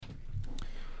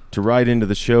To write into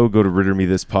the show, go to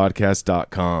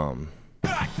rittermethispodcast.com.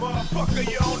 Black motherfucker,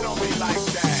 you don't know me like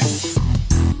that.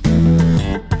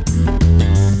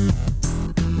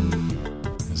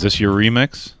 Is this your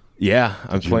remix? Yeah,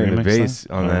 I'm Did you playing the remix bass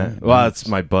that? on All that. right, Well, nice. it's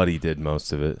my buddy did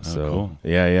most of it. So cool.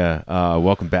 yeah.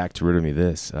 Welcome back to Ritter Me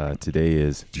This. Today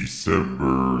is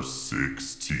December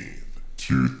 16th,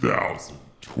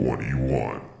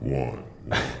 2021.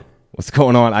 what's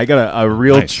going on. I got a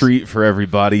real Nice. treat for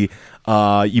everybody.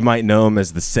 You might know him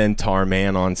as the Centaur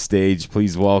Man on stage.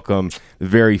 Please welcome the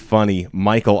very funny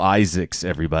Michael Isaacs,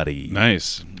 everybody.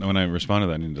 Nice. When I responded to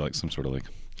that, I needed like some sort of like,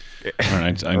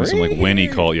 I need some like whinny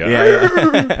call. Yeah.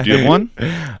 Yeah. Do you have one?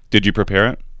 Did you prepare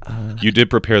it? You did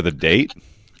prepare the date?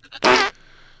 Oh,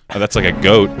 that's like a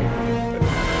goat.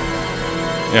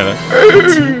 Yeah,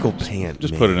 Tinkle pant,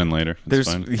 just man. put it in later. It's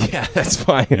There's, fine. yeah, that's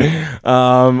fine.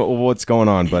 What's going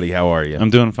on, buddy? How are you? I'm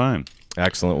doing fine.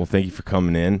 Excellent. Well, thank you for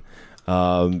coming in.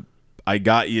 I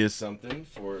got you something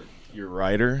for your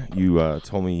writer. You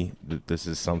told me that this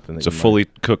is something that It's a you might- fully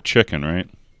cooked chicken, right?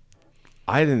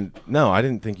 I didn't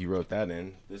think you wrote that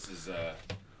in. This is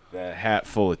the hat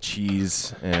full of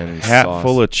cheese and Hat sauce.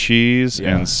 full of cheese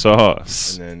Yeah. and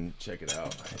sauce. And then check it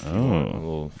out. If you Oh. want a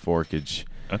little forkage.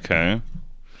 Okay.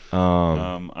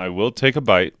 I will take a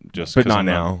bite, just But 'cause not I'm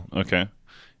now. Okay.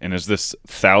 And is this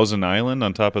Thousand Island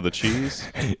on top of the cheese?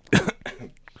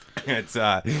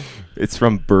 It's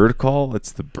from Bird Call.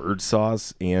 It's the bird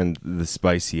sauce and the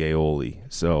spicy aioli.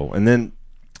 So, and then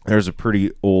there's a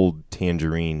pretty old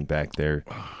tangerine back there.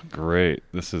 Great.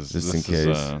 This is Just this in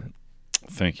is, case.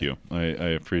 thank you. I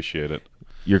appreciate it.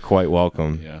 You're quite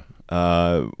welcome. Yeah.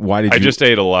 Why did I you? just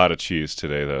ate a lot of cheese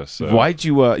today, though. So Why'd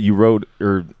you? You wrote,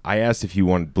 or I asked if you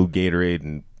wanted blue Gatorade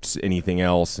and anything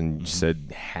else, and you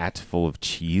said hat full of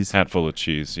cheese. hat full of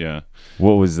cheese? Yeah.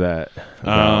 What was that?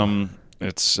 about?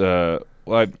 It's well,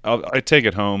 I take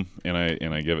it home and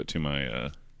I give it to my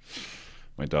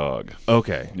my dog.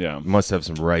 Okay. Yeah. Must have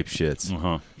some ripe shits.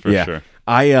 For yeah. sure.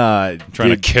 I Trying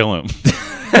did- to kill him.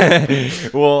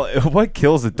 Well, what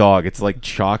kills a dog? It's like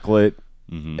chocolate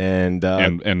Mm-hmm. and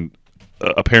and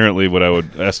apparently what I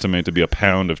would estimate to be a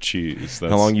pound of cheese. That's,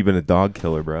 how long you been a dog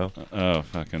killer, bro? Oh,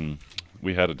 fucking!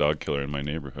 We had a dog killer in my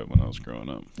neighborhood when I was growing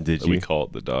up. Did We you? call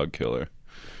it the dog killer.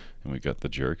 And we got the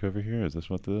jerk over here. Is this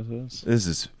what this is? This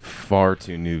is far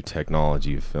too new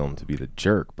technology of film to be the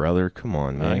jerk, brother. Come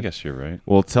on, man. I guess you're right.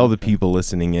 Well, tell the people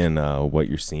listening in what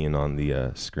you're seeing on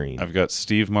the screen. I've got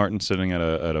Steve Martin sitting at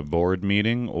a board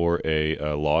meeting or a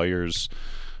lawyer's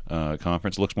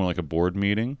conference. Looks more like a board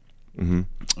meeting.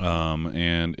 Mm-hmm.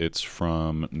 And it's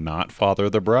from not Father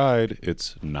of the Bride.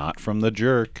 It's not from the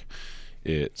jerk.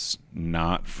 It's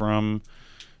not from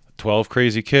 12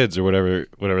 Crazy Kids or whatever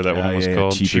that one was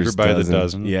called. Cheaper by the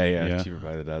dozen. Yeah. Cheaper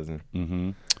by the dozen.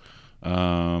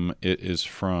 Mm-hmm. It is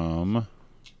from,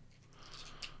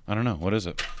 I don't know. What is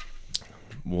it?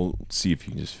 We'll see if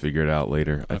you can just figure it out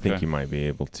later. I think Okay. you might be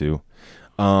able to.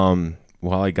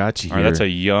 While I got you All here, right, that's a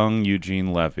young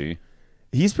Eugene Levy.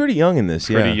 he's pretty young in this.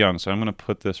 Pretty yeah, young. So I'm going to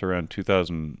put this around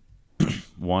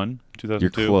 2001,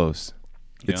 2002. You're close.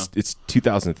 It's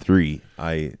 2003.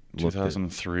 I looked at.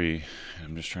 2003.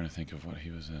 I'm just trying to think of what he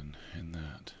was in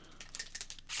that.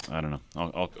 I don't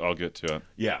know. I'll get to it.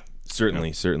 Yeah,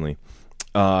 certainly.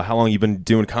 How long you been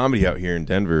doing comedy out here in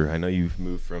Denver? I know you've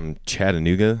moved from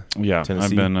Chattanooga. Yeah,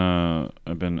 Tennessee?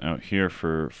 I've been out here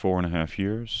for 4.5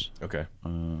 years. Okay.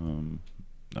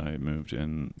 I moved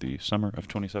in the summer of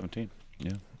 2017.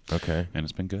 Yeah, Okay. and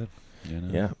it's been good. You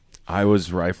know? Yeah. I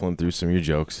was rifling through some of your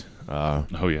jokes.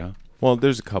 Oh yeah. Well,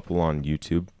 there's a couple on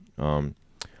YouTube.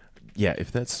 Yeah,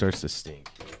 if that starts to stink.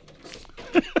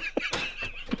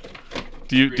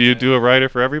 Do you do a writer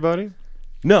for everybody?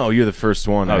 No, you're the first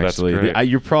one. Oh, that's actually, great.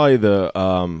 You're probably the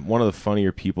one of the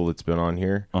funnier people that's been on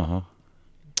here. Uh-huh.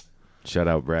 Shout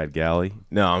out Brad Galley.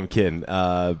 No, I'm kidding.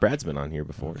 Brad's been on here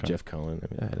before. Okay. Jeff Cohen. I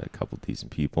mean, I had a couple decent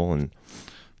people, and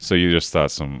So you just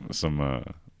thought some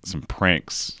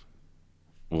pranks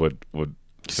would fill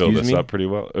Excuse this me? up pretty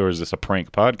well, or is this a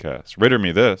prank podcast? Ritter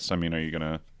me this. I mean, are you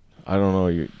gonna? I don't know.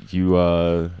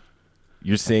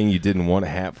 You're saying you didn't want a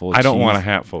hat full of I don't cheese? want a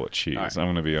hat full of cheese. All right. I'm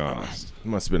gonna be honest. It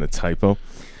must have been a typo.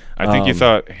 I think you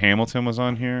thought Hamilton was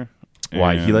on here.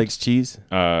 Why? He and, likes cheese?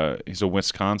 He's a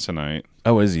Wisconsinite.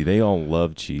 Oh, is he? They all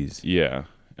love cheese. Yeah,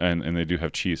 and they do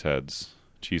have cheese hats,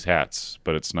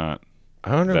 but it's not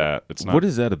I don't know. that. It's not. What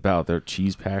is that about? They're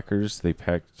cheese packers. They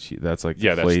pack cheese. That's like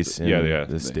Yeah, the that's place the- in yeah.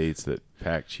 the states that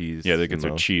pack cheese. Yeah, they get the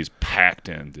their most. cheese packed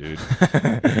in, dude.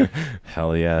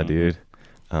 Hell yeah, dude.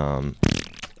 Do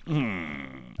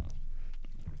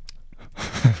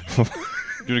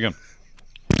it again.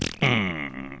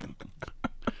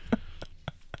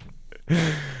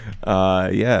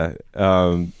 Yeah.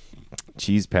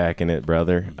 Cheese packing it,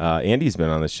 brother. Andy's been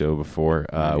on the show before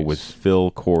with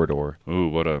Phil Corridor. Ooh,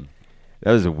 what a...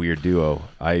 That was a weird duo.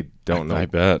 I don't know. I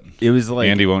bet. It was like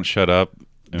Andy won't shut up.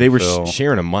 and they were Phil-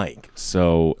 sharing a mic,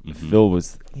 so Phil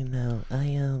was, I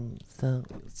am. So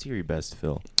let's hear your best,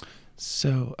 Phil.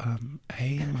 So,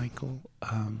 hey, Michael.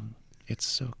 It's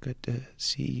so good to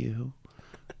see you.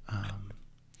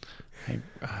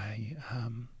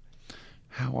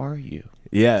 How are you?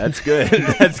 Yeah, that's good.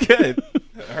 That's good.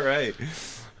 All right.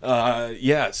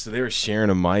 Yeah, so they were sharing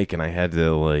a mic, and I had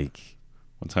to like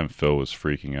One time Phil was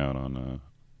freaking out on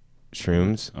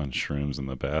shrooms. in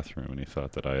the bathroom, and he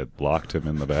thought that I had locked him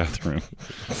in the bathroom.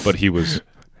 But he was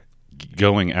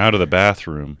going out of the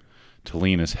bathroom to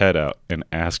lean his head out and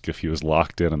ask if he was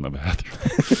locked in the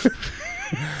bathroom.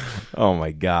 Oh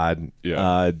my God.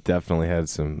 Yeah. Definitely had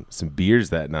some beers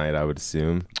that night, I would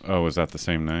assume. Oh, was that the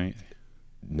same night?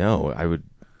 No, I would.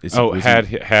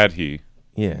 Had he?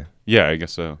 Yeah. Yeah, I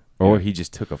guess so. Or Yeah. he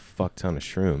just took a fuck ton of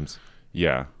shrooms.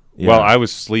 Yeah. Yeah. Well, I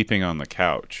was sleeping on the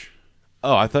couch.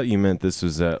 Oh, I thought you meant this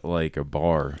was at like a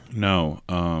bar. No,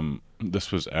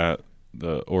 this was at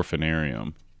the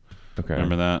orphanarium. Okay.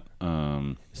 Remember that?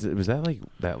 Was that like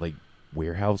that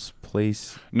warehouse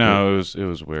place? No, it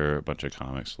was where a bunch of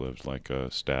comics lived, like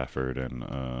Stafford and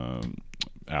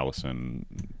Allison.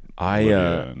 I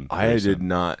and Grayson. did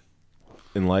not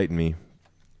enlighten me.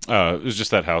 It was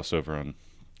just that house over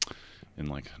in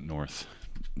like North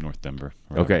Denver.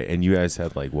 Right? Okay, and you guys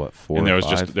had like what, 4 And or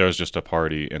 5? there was just a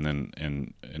party, and then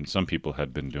and some people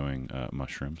had been doing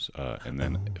mushrooms, and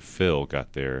then Phil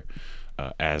got there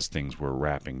as things were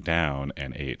wrapping down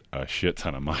and ate a shit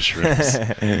ton of mushrooms,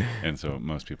 and so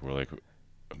most people were like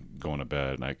going to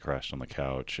bed, and I crashed on the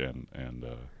couch, and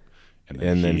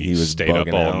then he was stayed stayed up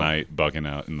bugging all out. night bugging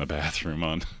out in the bathroom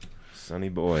on. Sonny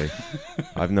boy.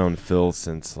 I've known Phil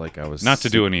since like I was Not to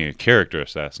do any character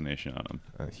assassination on him.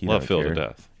 he Love don't Phil care. to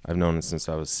death. I've known him since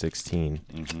I was 16.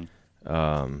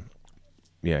 Mm-hmm.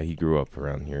 Yeah, he grew up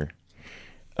around here.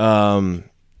 All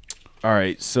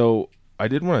right, so I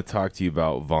did want to talk to you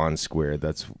about Vaughn Squared.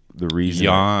 That's the reason.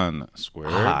 Yon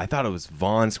squared. I thought it was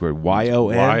Vaughn Squared.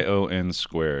 Y-O-N? Y-O-N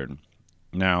squared.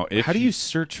 Now, if How do you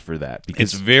search for that?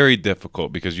 Because It's very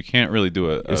difficult because you can't really do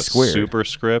a squared.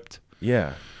 superscript,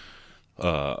 yeah.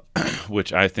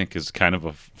 which I think is kind of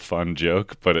a fun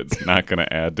joke, but it's not going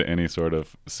to add to any sort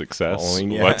of success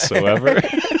Following, yeah. whatsoever.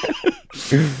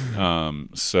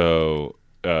 So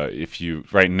if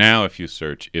you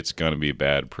search, it's going to be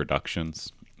Bad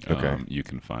Productions. Okay. You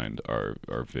can find our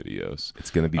videos.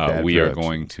 It's going to be bad. We are production.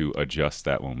 going to adjust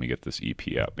that when we get this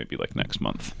EP out, maybe like next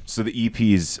month. So the EP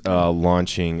is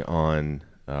launching on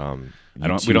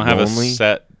YouTube We don't have only? a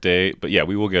set date, but yeah,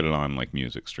 we will get it on like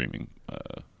music streaming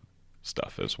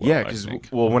stuff as well. Yeah, I because think.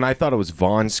 when I thought it was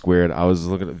Vaughn Squared, I was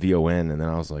looking at VON, and then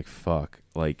I was like, "Fuck!"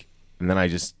 And then I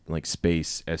just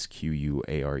space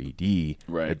SQUARED.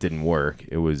 Right. It didn't work.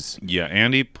 It was Yeah,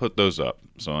 Andy put those up,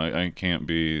 so I can't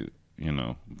be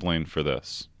blamed for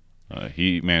this.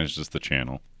 He manages the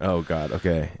channel. oh god.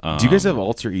 Okay. Do you guys have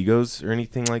alter egos or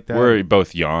anything like that? We're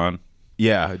both Yon.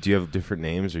 Yeah. Do you have different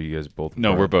names, or are you guys both?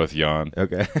 No, we're both Yon.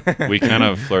 Okay. We kind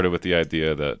of flirted with the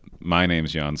idea that my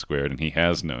name's Yon Squared and he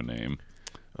has no name.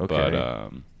 Okay.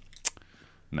 But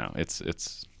no,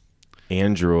 it's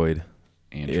Android.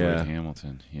 Android Yeah.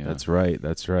 Hamilton. Yeah, That's right.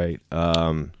 That's right.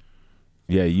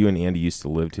 Yeah, you and Andy used to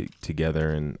live together,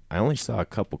 and I only saw a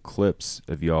couple clips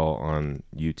of y'all on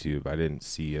YouTube. I didn't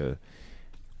see a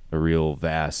real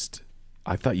vast.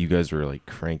 I thought you guys were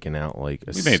cranking out We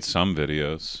made some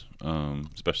videos,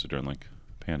 especially during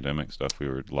pandemic stuff. We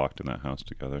were locked in that house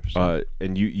together. So.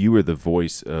 And you were the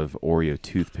voice of Oreo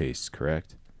toothpaste,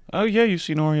 correct? Oh yeah, you've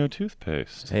seen Oreo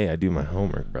toothpaste. Hey, I do my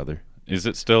homework, brother. Is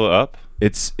it still up?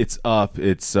 It's up.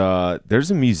 It's there's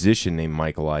a musician named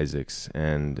Michael Isaacs,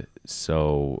 and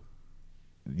so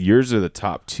yours are the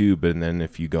top 2. But then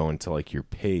if you go into your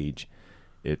page,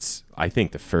 it's I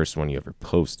think the first one you ever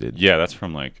posted. Yeah, that's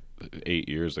from 8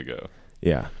 years ago.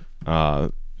 Yeah.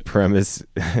 Premise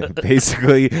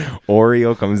basically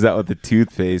Oreo comes out with the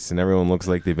toothpaste and everyone looks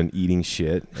like they've been eating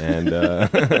shit, and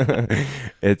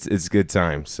it's good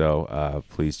time. So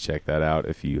please check that out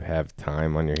if you have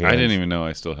time on your hands. I didn't even know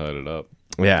I still had it up.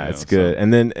 Yeah, it's good.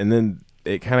 And then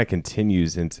it kind of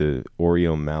continues into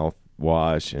Oreo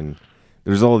mouthwash, and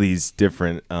there's all these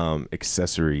different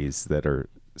accessories that are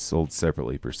sold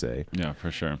separately per se. Yeah,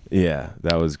 for sure. Yeah,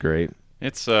 that was great.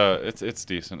 It's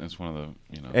decent. It's one of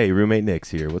the Hey, roommate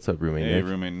Nick's here. What's up, roommate Hey, Nick?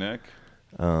 roommate Nick.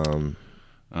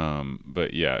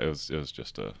 But yeah, it was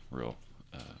just a real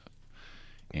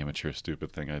amateur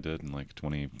stupid thing I did in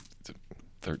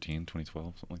 2012,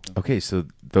 something like that. Okay, so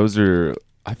those are.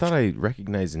 I thought I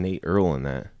recognized Nate Earl in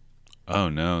that. Oh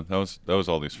no, that was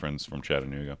all these friends from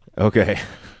Chattanooga. Okay,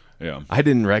 Yeah, I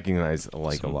didn't recognize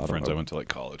like some a lot friends of I them. went to like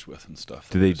college with and stuff.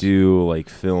 Do they do like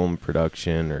film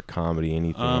production or comedy,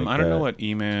 anything like that? I don't know what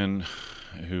E-Man,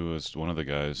 who was one of the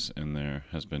guys in there,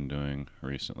 has been doing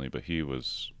recently, but he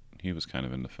was kind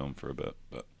of into film for a bit.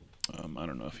 But I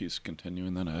don't know if he's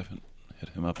continuing that. I haven't hit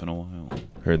him up in a while.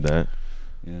 Heard that.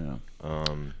 Yeah.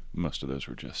 Most of those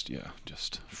were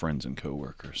just friends and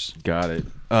coworkers. Got it.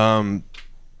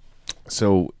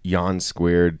 So Yon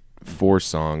Squared, 4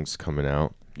 songs coming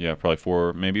out. Yeah, probably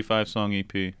 4, maybe 5 song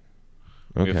EP. We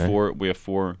Okay. have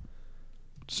 4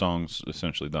 songs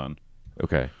essentially done,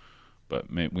 Okay. but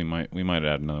we might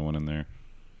add another one in there.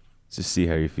 Just see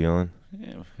how you're feeling.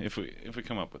 Yeah, if we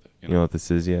come up with it. You know what this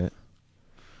is yet?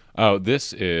 Oh,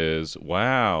 this is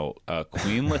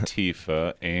Queen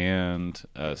Latifah and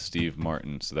Steve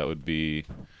Martin. So that would be.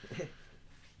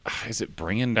 Is it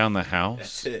Bringing Down the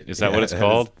House? Is that what it's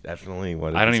called? Definitely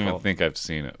what I don't it's even called. think I've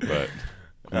seen it, but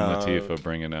Queen Latifah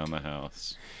Bringing Down the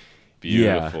House.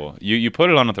 Yeah. Beautiful. You put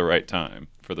it on at the right time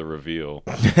for the reveal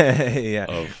Yeah.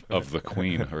 of the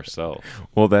Queen herself.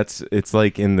 Well, it's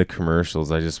like in the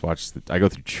commercials. I just watched. I go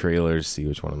through trailers, see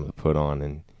which one I'm gonna put on,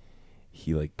 and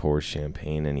he like pours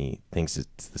champagne, and he thinks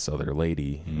it's this other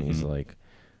lady, and he's like,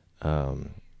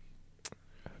 "Can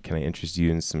I interest you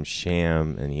in some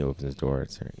sham?" And he opens his door,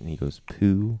 it's her, and he goes,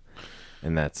 "Poo."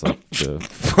 And that's like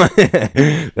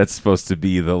the that's supposed to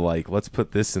be the like, let's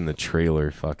put this in the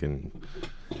trailer, fucking.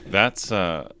 That's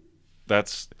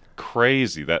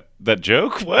crazy. That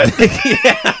joke? What?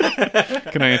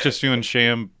 Can I interest you in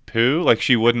shampoo? Like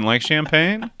she wouldn't like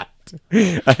champagne?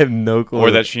 I have no clue.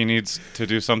 Or that she needs to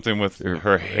do something with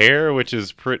her hair, which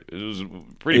is pretty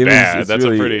It bad. it's That's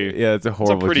really, a pretty yeah, it's a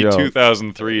horrible pretty joke.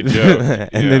 2003 joke. And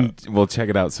Yeah. then we'll check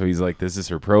it out. So he's like, this is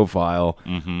her profile.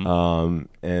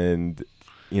 Mm-hmm. And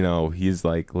you know, he's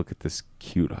like, look at this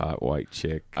cute hot white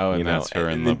chick. Oh, and you know, that's her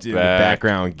in and the then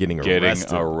background getting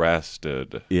arrested.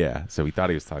 arrested. Yeah. So he thought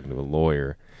he was talking to a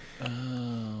lawyer. Oh.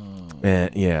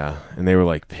 And yeah, and they were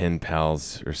like pen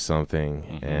pals or something.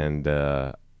 Mm-hmm.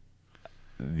 And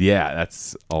yeah,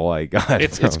 that's all I got.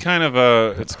 It's kind of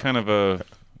a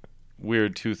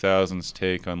weird 2000s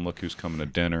take on Look Who's Coming to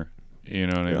Dinner. You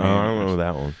know what I mean? I don't know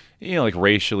that one. You know, like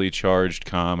racially charged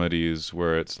comedies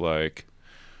where it's like,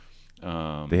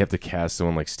 They have to cast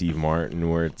someone like Steve Martin,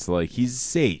 where it's like he's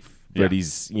safe, but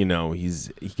Yeah.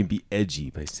 he's he can be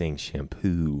edgy by saying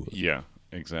shampoo. yeah,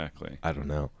 exactly. I don't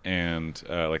know. And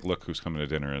like, Look Who's Coming to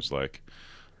Dinner is like,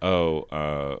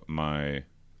 my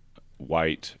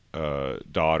white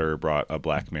daughter brought a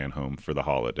black man home for the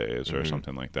holidays, or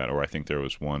something like that. Or I think there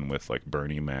was one with like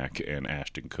Bernie Mac and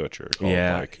Ashton Kutcher. Called,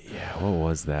 Yeah, like, yeah. What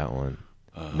was that one?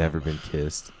 Never Been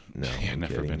Kissed. No, yeah, I'm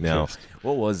Never kidding. Been No. Kissed.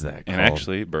 What was that? and called?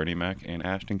 actually, Bernie Mac and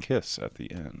Ashton kiss at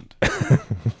the end.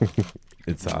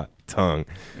 it's hot tongue.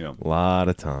 Yeah, A lot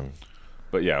of tongue.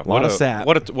 but yeah, Lot of sap.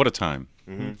 what a time.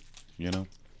 You know,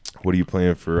 What are you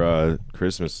planning for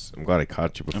Christmas? I'm glad I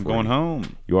caught you before. I'm going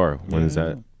home. You are. When is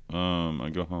that? I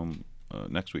go home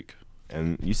next week.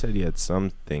 And you said you had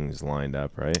some things lined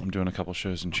up, right? I'm doing a couple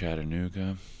shows in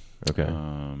Chattanooga. Okay.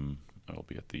 I'll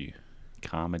be at the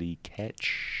Comedy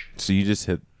Catch. So you just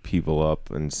hit people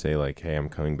up and say like, "Hey, I'm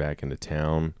coming back into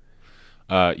town."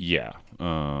 Yeah.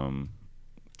 I'm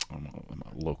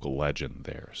a local legend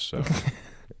there, so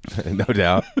No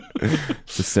doubt.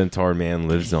 The Centaur Man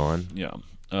lives on. yeah.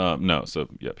 No, so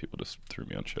yeah, people just threw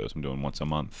me on shows. I'm doing once a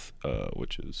month,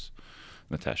 which is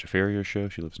Natasha Ferrier's show.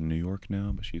 She lives in New York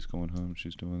now, but she's going home.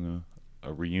 She's doing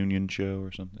a reunion show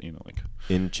or something. You know, like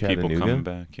In Chattanooga. people coming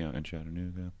back. Yeah, in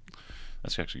Chattanooga.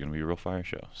 That's actually going to be a real fire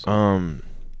show. So.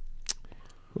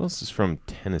 Who else is from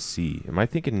Tennessee? Am I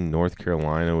thinking North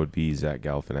Carolina would be Zach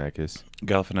Galifianakis?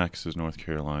 Galifianakis is North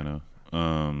Carolina.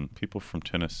 People from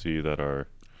Tennessee that are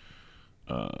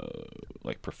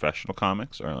like professional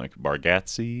comics are like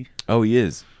Bargatze. Oh, he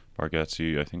is.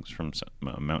 Bargatze, I think, is from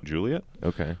Mount Juliet,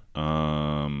 Okay.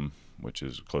 which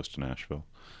is close to Nashville.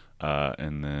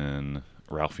 And then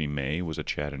Ralphie May was a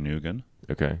Chattanoogan,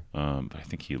 Okay. but I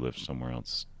think he lived somewhere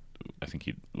else. I think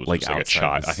he was Like just like a outside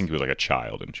child. this- I think he was like a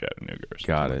child in Chattanooga or something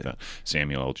Got like it. that.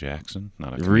 Samuel L. Jackson,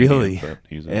 not a comedian, Really? but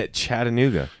he's At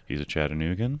Chattanooga. a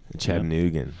Chattanoogan.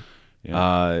 Chattanoogan.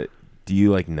 Yeah. Do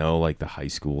you like know like the high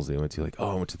schools they went to? Like,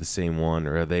 oh, I went to the same one,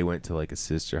 or they went to like a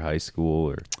sister high school,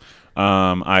 or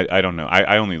I don't know.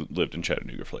 I only lived in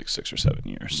Chattanooga for like 6 or 7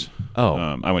 years. Oh.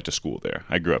 I went to school there.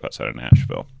 I grew up outside of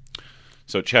Nashville.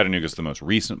 So Chattanooga's the most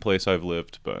recent place I've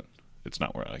lived, but it's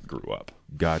not where I grew up.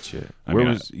 Gotcha. I Where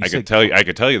mean, was you I said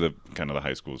could tell you the kind of the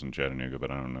high schools in Chattanooga,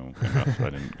 but I don't know enough. I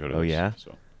didn't go to. Oh, those, yeah?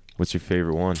 So, What's your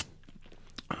favorite one?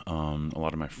 a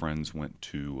lot of my friends went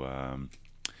to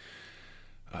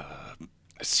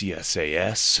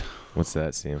CSAS, What's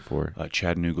that stand for?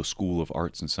 Chattanooga School of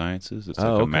Arts and Sciences. It's Oh,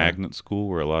 like a okay. magnet school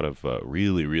where a lot of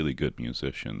really, really good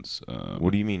musicians.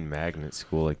 What do you mean magnet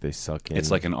school? Like they suck in? It's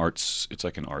like an arts. It's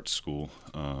like an arts school,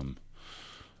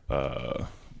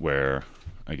 where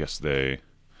I guess they.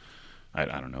 I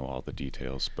don't know all the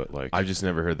details, but like I've just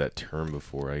never heard that term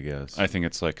before. I guess. I think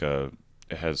it's like it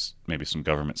has maybe some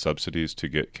government subsidies to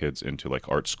get kids into like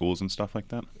art schools and stuff like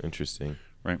that. Interesting.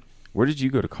 Right. Where did you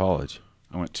go to college?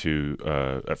 I went to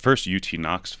at first UT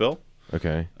Knoxville,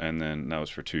 Okay. and then that was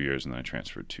for 2 years, and then I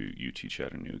transferred to UT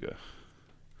Chattanooga,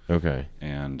 Okay.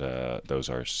 and those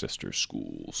are sister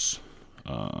schools.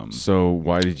 So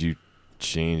why did you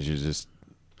change? You just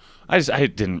I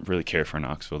didn't really care for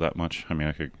Knoxville that much. I mean,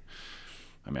 I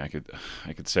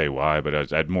could say why, but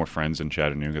I had more friends in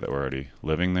Chattanooga that were already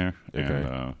living there, Okay.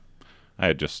 and I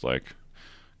had just like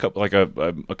a couple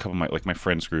of my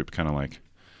friends group kind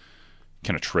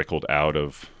of trickled out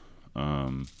of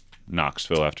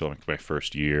Knoxville after like my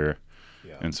first year,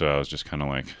 and so I was just kind of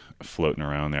like floating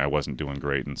around there. I wasn't doing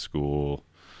great in school,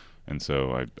 and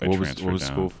so I transferred what was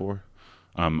down. school for?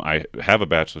 I have a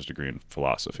bachelor's degree in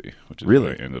philosophy, which is Really?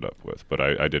 what I ended up with, but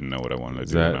I didn't know what I wanted to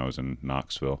Is do that- when I was in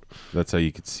Knoxville. That's how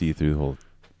you could see through the whole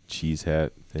cheese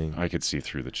hat thing. I could see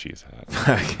through the cheese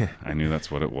hat. I knew that's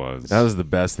what it was. That was the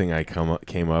best thing I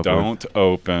came up Don't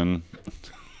open,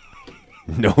 with.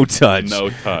 No touch. no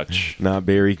touch. Not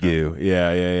berry goo.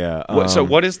 Yeah. So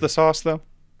what is the sauce though?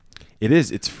 It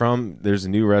is. It's from. There's a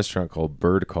new restaurant called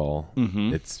Bird Call.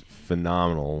 Mhm. It's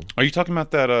phenomenal. Are you talking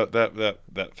about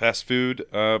that fast food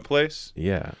place?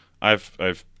 Yeah, I've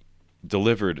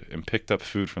delivered and picked up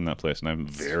food from that place, and I'm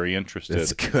very interested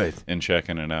it's good. in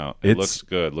checking it out. It It's- looks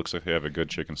good. Looks like they have a good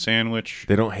chicken sandwich.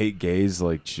 They don't hate gays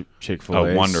like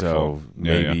Chick-fil-A. Oh, wonderful. So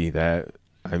Yeah, maybe that.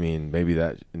 I mean, maybe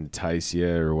that entice you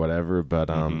or whatever. But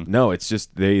Mm-hmm. no, it's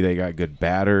just they got good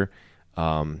batter.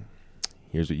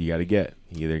 Here's what you got to get.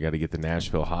 You either got to get the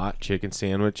Nashville hot chicken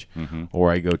sandwich, Mm-hmm.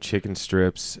 or I go chicken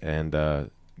strips and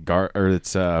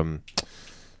it's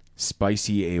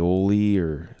spicy aioli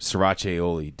or sriracha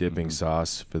aioli dipping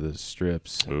sauce for the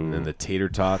strips, and then Ooh. the tater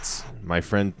tots. My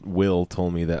friend Will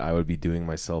told me that I would be doing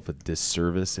myself a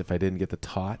disservice if I didn't get the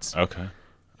tots. Okay.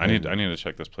 I need to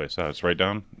check this place out. It's right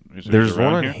down. is it There's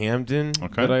around one here? on Hamden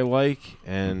Okay. that I like,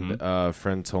 and Mhm. a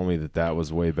friend told me that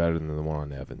was way better than the one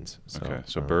on Evans. So, Okay,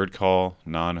 so Bird Call,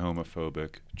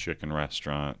 non-homophobic chicken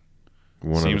restaurant.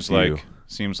 one of seems the few.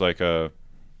 like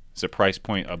is it price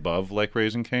point above like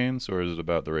Raising Cane's, or is it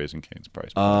about the Raising Cane's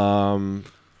price point?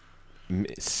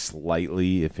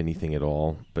 Slightly, if anything at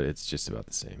all, but it's just about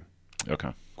the same.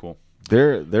 Okay, cool.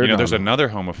 They're There's not- another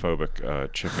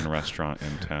homophobic chicken restaurant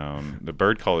in town. The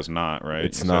Bird Call is not, right?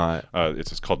 It's not.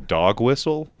 It's called Dog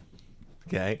Whistle.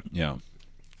 okay. Yeah.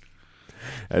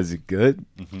 Is it good?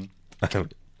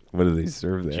 What do they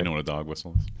serve there? Do you know what a dog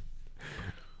whistle is?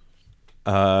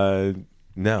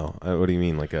 No. What do you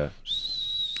mean? Like a?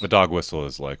 A dog whistle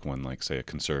is like when, like, say, a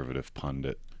conservative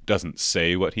pundit doesn't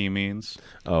say what he means.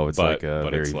 Oh, it's like a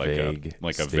very it's like vague,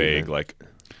 a statement. vague, like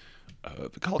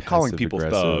calling people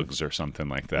Passive-aggressive. thugs or something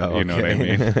like that. Oh, You know what I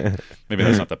okay. mean? Maybe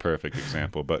that's not the perfect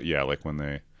example, but yeah, like when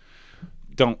they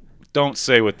don't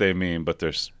say what they mean, but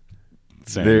they're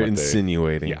saying They're what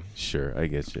insinuating. Yeah. Sure, I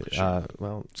get you. Sure.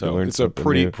 Well, I So learned it's a something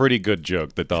pretty new. pretty good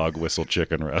joke. The Dog Whistle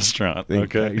Chicken Restaurant. Pat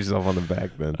Okay. yourself on the back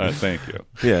then. Thank you.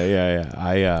 Yeah.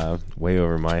 I way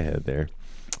over my head there.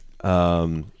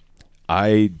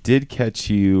 I did catch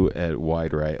you at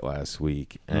Wide Right last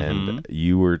week, and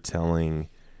you were telling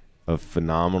a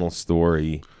phenomenal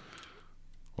story.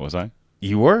 What was I?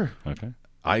 You were. Okay.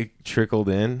 I trickled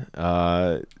in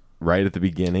right at the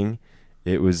beginning.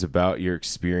 It was about your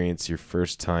experience, your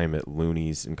first time at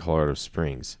Looney's in Colorado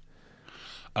Springs.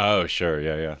 Oh, sure.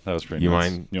 Yeah. That was pretty You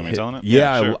nice. mind? You want me telling it?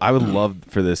 Yeah, sure. I would love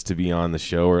for this to be on the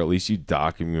show, or at least you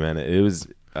document it. It was.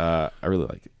 I really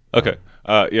like it. Okay.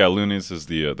 Yeah, Looney's is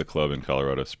the club in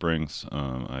Colorado Springs.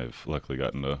 I've luckily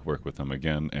gotten to work with them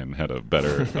again and had a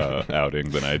better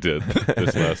outing than I did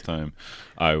this last time.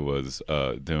 I was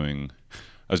doing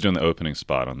the opening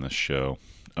spot on this show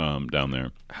down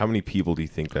there. How many people do you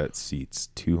think that seats?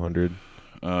 200?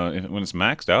 When it's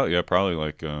maxed out, yeah, probably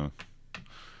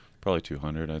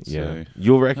 200. I'd Yeah. say.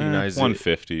 You'll recognize it.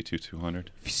 150 to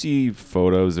 200. If you see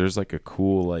photos, there's like a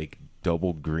cool like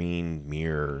double green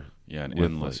mirror Yeah, an with,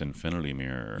 endless infinity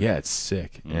mirror. Yeah, it's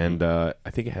sick. And I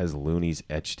think it has loonies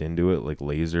etched into it, like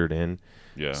lasered in.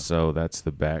 Yeah. So that's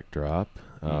the backdrop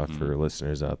for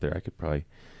listeners out there. I could probably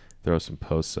throw some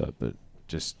posts up, but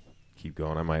just keep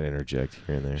going. I might interject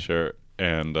here and there. Sure.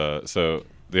 And so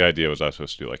the idea was I was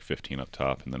supposed to do like 15 up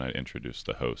top, and then I'd introduce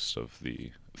the hosts of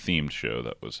the themed show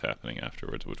that was happening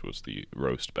afterwards, which was the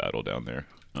roast battle down there.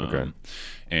 Okay.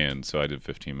 And so I did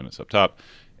 15 minutes up top,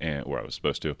 and where I was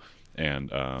supposed to, and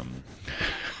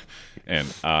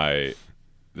this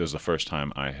was the first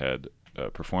time I had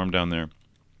performed down there,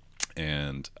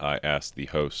 and I asked the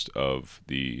host of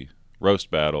the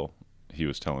roast battle. He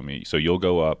was telling me, so you'll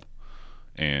go up,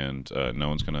 and no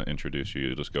one's going to introduce you.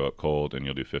 You'll just go up cold, and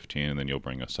you'll do 15, and then you'll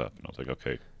bring us up. And I was like,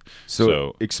 okay.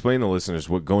 So explain to listeners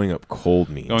what going up cold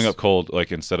means. Going up cold,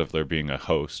 like instead of there being a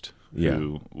host Yeah.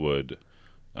 who would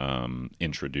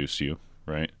introduce you,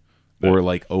 right? Or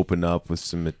like open up with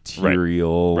some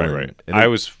material. Right. I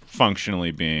was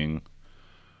functionally being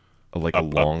like a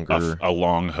longer. a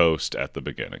long host at the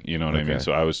beginning. You know what I mean? Okay.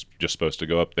 So I was just supposed to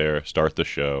go up there, start the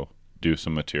show, do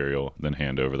some material, then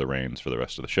hand over the reins for the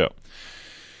rest of the show.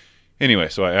 Anyway,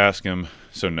 so I asked him,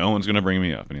 so no one's going to bring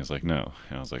me up? And he's like, no.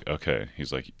 And I was like, okay.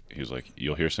 He's like,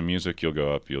 you'll hear some music, you'll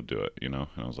go up, you'll do it, And I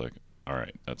was like, all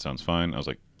right, that sounds fine. I was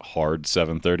like, hard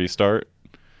 7:30 start?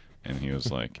 And he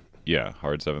was like, yeah,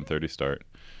 hard 7:30 start.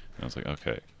 And I was like,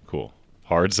 okay, cool.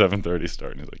 Hard 7:30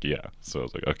 start. And he's like, yeah. So I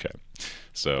was like, okay.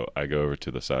 So I go over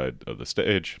to the side of the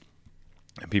stage,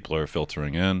 and people are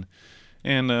filtering in,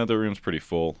 and the room's pretty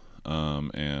full.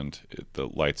 The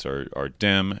lights are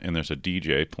dim, and there's a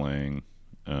DJ playing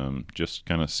just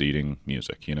kind of seating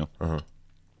music, Uh-huh.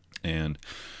 And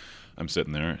I'm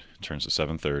sitting there. It turns to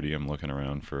 7:30. I'm looking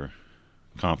around for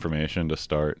confirmation to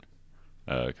start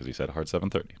because he said hard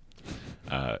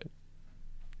 7:30.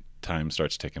 Time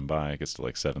starts ticking by. It gets to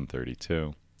like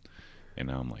 7:32, and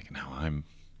now I'm like, I'm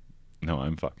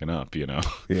fucking up,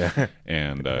 Yeah.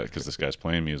 And because this guy's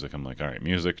playing music, I'm like, all right,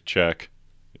 music check,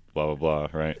 blah blah blah,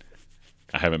 right?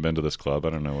 I haven't been to this club. I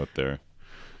don't know what their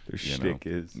shtick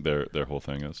is. Their whole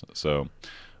thing is. So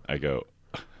I go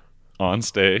on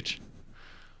stage.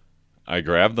 I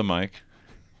grab the mic,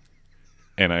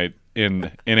 and I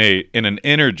in an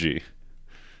energy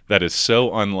that is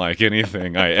so unlike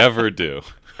anything I ever do.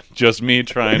 Just me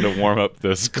trying to warm up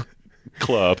this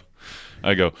club.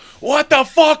 I go, "What the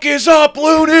fuck is up,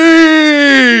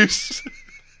 loonies?"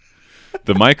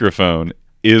 The microphone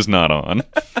is not on.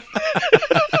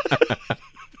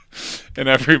 And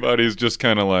everybody's just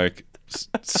kind of like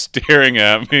staring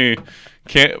at me.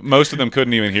 Most of them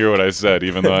couldn't even hear what I said,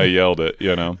 even though I yelled it,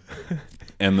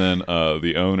 And then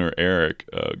the owner, Eric,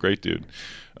 great dude,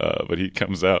 but he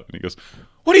comes out and he goes,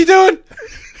 "What are you doing?"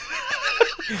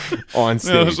 On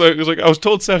stage. I was like, I was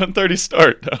told 7:30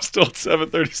 start. I was told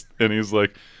 7:30, and he's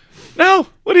like, "No,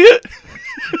 what are you?"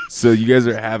 So you guys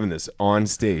are having this on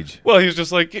stage. Well, he was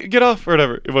just like, "Get off," or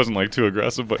whatever. It wasn't like too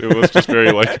aggressive, but it was just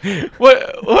very like,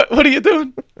 "What are you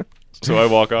doing?" So I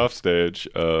walk off stage,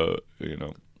 head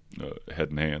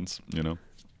in hands,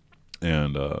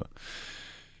 and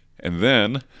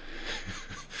then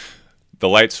the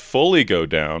lights fully go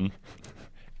down,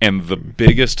 and the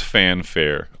biggest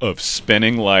fanfare of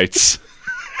spinning lights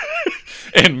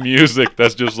and music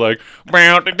that's just like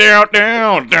whatever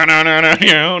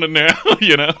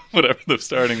the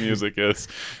starting music is.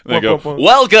 And they go,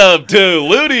 "Welcome to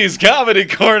Looney's Comedy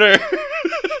Corner."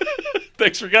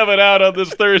 Thanks for coming out on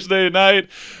this Thursday night.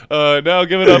 Now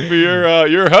give it up for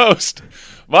your host,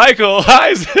 Michael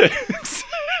Isaacs.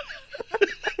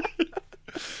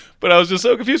 But I was just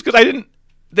so confused because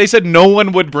they said no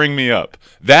one would bring me up.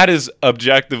 That is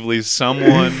objectively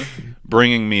someone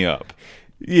bringing me up.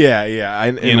 Yeah.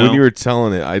 And when you were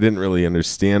telling it, I didn't really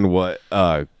understand what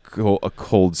a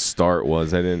cold start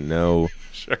was. I didn't know.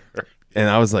 Sure. And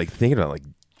I was like thinking about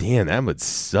damn, that would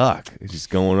suck. Just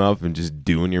going up and just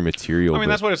doing your material. I mean,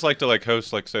 that's what it's like to like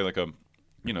host, like say like a,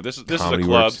 this is a Comedy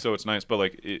club, Works. so it's nice. But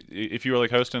like if you were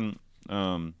like hosting,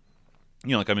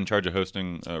 like I'm in charge of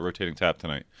hosting Rotating Tap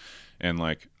tonight, and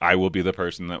like I will be the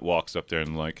person that walks up there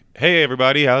and like, "Hey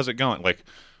everybody, how's it going?" Like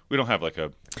we don't have like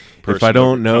a person. If I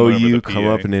don't know coming over you, the come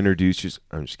PA. up and introduce yourself.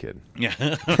 I'm just kidding. Yeah.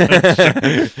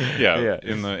 Yeah.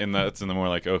 In the more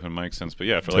like open mic sense, but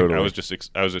yeah, for like Totally.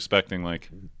 I was expecting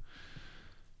like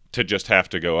to just have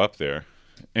to go up there.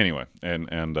 Anyway, and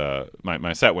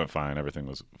my set went fine. Everything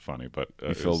was funny, but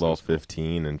You filled all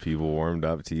 15 and people warmed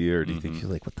up to you, or do you think you're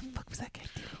like, what the fuck was that guy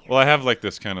doing? Well, I have like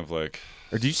this kind of like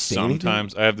Or do you say anything?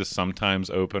 sometimes I have this sometimes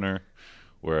opener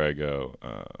where I go,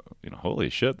 holy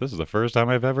shit, this is the first time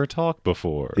I've ever talked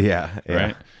before. Yeah.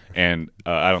 Right. And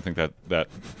I don't think that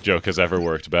joke has ever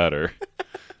worked better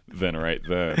than right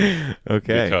then.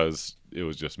 Okay. Because it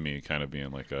was just me kind of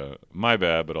being like my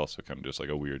bad, but also kind of just like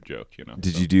a weird joke, you know.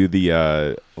 Did you do the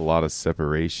a lot of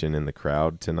separation in the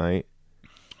crowd tonight?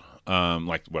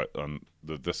 Like what on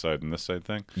this side and this side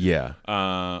thing? Yeah.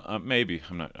 Maybe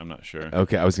I'm not sure.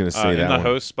 Okay, I was gonna say that in the one.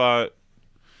 host spot.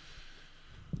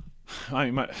 I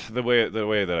mean, the way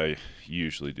that I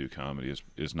usually do comedy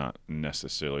is not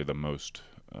necessarily the most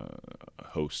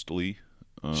hostly.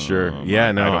 Sure.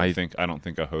 Yeah. No. I don't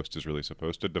think a host is really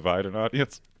supposed to divide an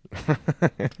audience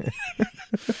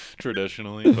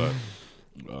traditionally, but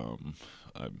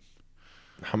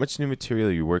How much new material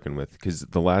are you working with? Because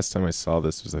the last time I saw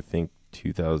this was, I think,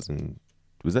 2000.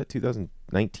 Was that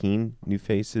 2019? New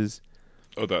Faces.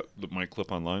 Oh, my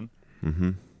clip online.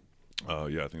 Mm-hmm. Oh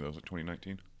yeah, I think that was like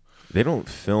 2019. They don't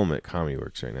film at Comedy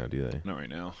Works right now, do they? Not right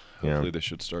now. Yeah. Hopefully they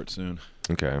should start soon.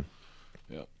 Okay.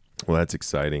 Yeah. Well, that's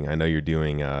exciting. I know you're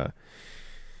doing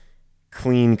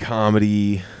clean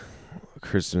comedy,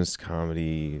 Christmas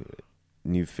comedy,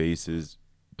 New Faces.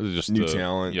 Just New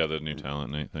talent. Yeah, the new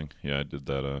talent night thing. Yeah, I did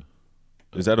that.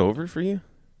 Is that over for you?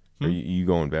 Or are you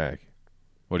going back?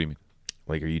 What do you mean?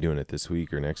 Like, are you doing it this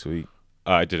week or next week?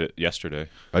 I did it yesterday.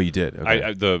 Oh, you did? Okay.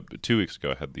 I the 2 weeks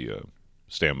ago I had the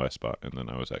standby spot, and then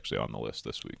I was actually on the list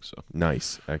this week. So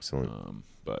Nice. Excellent.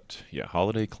 but yeah,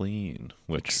 holiday clean,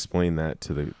 which Explain that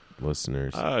to the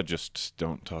listeners. just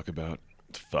don't talk about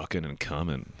fucking and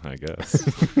coming, I guess.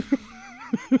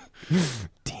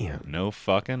 Damn. No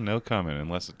fucking, no coming,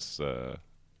 unless it's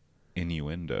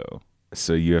innuendo.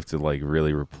 So you have to, like,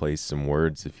 really replace some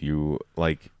words if you,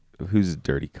 like, who's a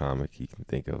dirty comic you can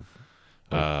think of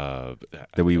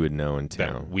that we would know in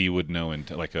town? That we would know in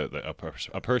like a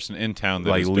person in town that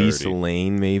like is Lisa dirty.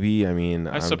 Lane, maybe. I mean,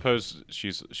 I suppose she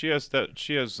has. I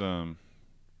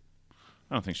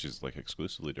don't think she's like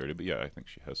exclusively dirty, but yeah, I think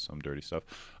she has some dirty stuff.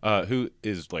 Who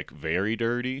is like very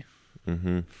dirty?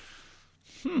 Mm-hmm.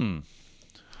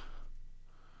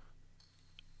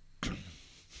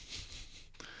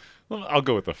 Well, I'll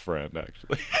go with a friend,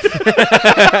 actually.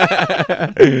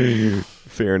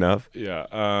 Fair enough. Yeah.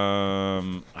 I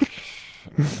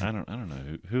don't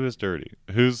know who is dirty.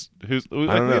 Who's like,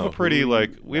 I don't we have know. a pretty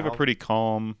we have a pretty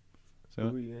calm.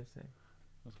 Who were you gonna say?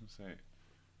 I was gonna say.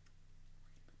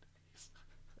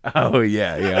 Oh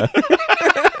yeah.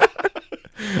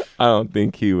 I don't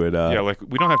think he would. Yeah, like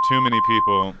we don't have too many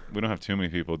people. We don't have too many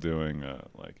people doing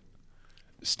like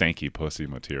stanky pussy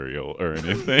material or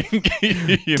anything.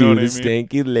 You do know what the I mean?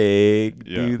 stanky leg.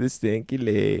 Yeah. Do the stanky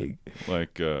leg.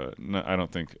 Like, no, I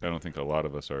don't think a lot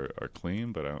of us are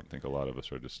clean, but I don't think a lot of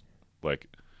us are just like.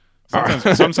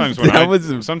 Sometimes when That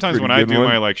was a sometimes pretty when I good do one.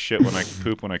 my like shit when I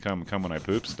poop when I come when I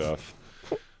poop stuff,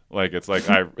 like it's like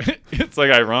it's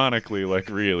like ironically like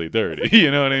really dirty.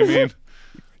 You know what I mean?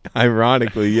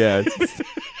 Ironically, yes.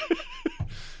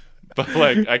 But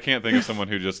like I can't think of someone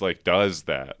who just like does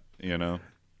that. You know,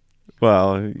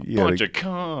 Well, yeah. bunch of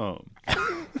cum.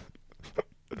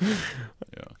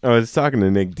 I was talking to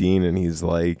Nick Dean, and he's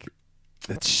like,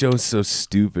 "That show's so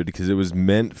stupid because it was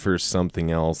meant for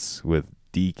something else with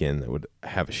Deacon that would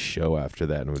have a show after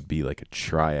that and would be like a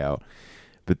tryout."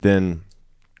 But then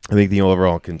I think the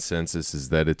overall consensus is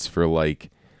that it's for like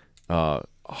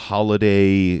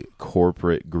holiday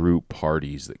corporate group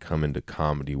parties that come into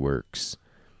Comedy Works,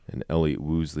 and Elliot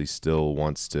Woosley still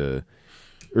wants to.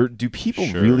 Or do people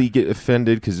Sure. really get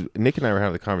offended? Because Nick and I were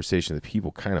having the conversation that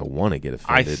people kind of want to get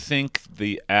I offended. think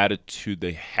the attitude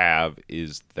they have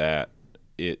is that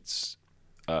it's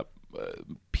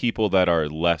people that are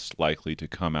less likely to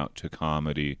come out to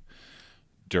comedy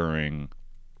during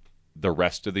the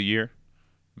rest of the year,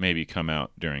 maybe come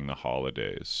out during the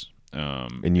holidays.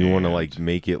 And you want to like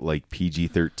make it like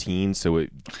PG-13 so you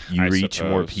I reach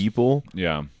more suppose. people.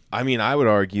 Yeah. I mean, I would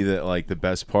argue that like the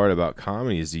best part about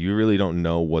comedy is you really don't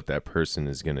know what that person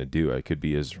is going to do. It could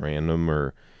be as random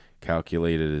or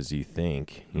calculated as you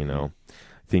think. You know, I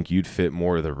think you'd fit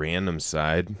more of the random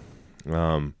side.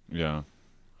 Yeah.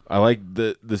 I like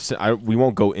we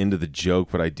won't go into the joke,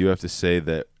 but I do have to say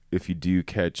that if you do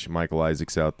catch Michael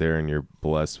Isaacs out there and you're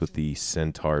blessed with the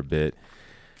centaur bit,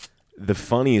 the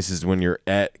funniest is when you're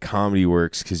at Comedy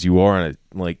Works because you are on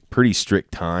a like pretty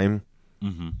strict time,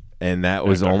 and that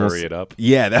was have to almost hurry it up.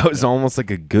 Yeah, that was almost like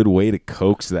a good way to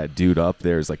coax that dude up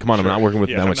there. It's like, come on, I'm not working with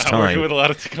that much I'm not working time. with a lot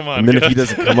of come on. And then if guys. he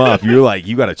doesn't come up, you're like,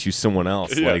 you got to choose someone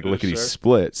else. Yeah, like, look at sure. these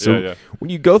split. So Yeah. when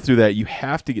you go through that, you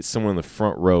have to get someone in the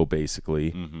front row,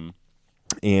 basically.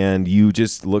 And you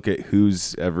just look at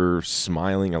who's ever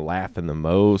smiling or laughing the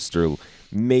most, or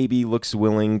maybe looks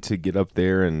willing to get up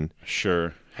there and.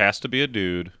 Sure, has to be a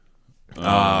dude.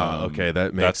 Okay,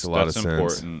 that makes a lot of sense.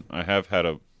 That's important. I have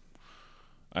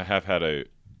had a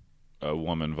a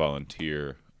woman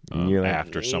volunteer And you're like,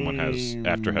 after someone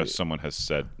has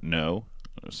said no.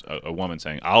 A woman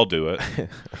saying, "I'll do it."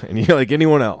 And you're like,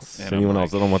 anyone else? And Anyone I'm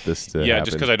else? I don't want this to Yeah, happen.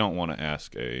 just because I don't want to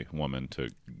ask a woman to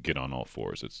get on all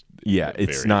fours. It's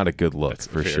it's not a good look it's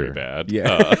for very sure. bad.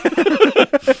 Yeah.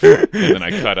 And then I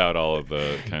cut out all of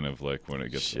the kind of like when it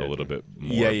gets a little bit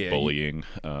more bullying.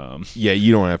 Yeah,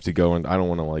 you don't have to go, and I don't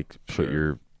want to like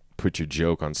Sure. put your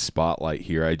joke on spotlight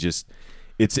here. It's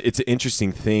an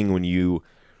interesting thing when you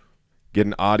get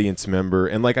an audience member,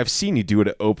 and like I've seen you do it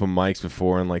at open mics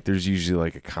before, and like there's usually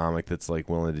like a comic that's like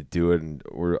willing to do it, and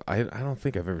or I don't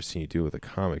think I've ever seen you do it with a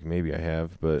comic. Maybe I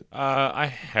have, but I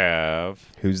have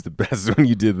who's the best when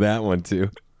you did that one too?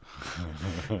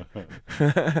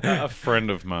 a friend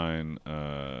of mine,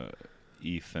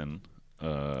 Ethan.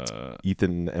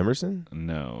 Ethan Emerson?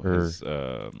 No, Or- his,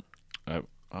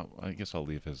 I guess I'll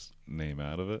leave his name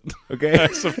out of it. Okay. I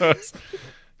suppose.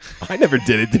 I never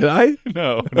did it, did I?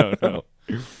 No.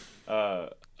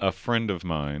 A friend of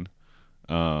mine,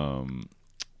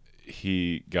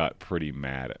 he got pretty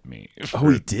mad at me.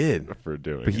 He did. For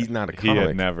doing But it. he's not a He had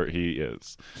comic. never. He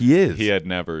is. He is. He had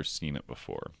never seen it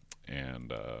before,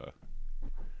 and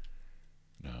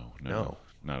no,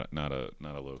 not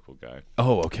a local guy.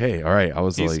 Oh, okay. All right. I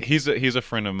was like, He's a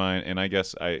friend of mine, and I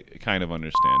guess I kind of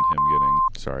understand him getting.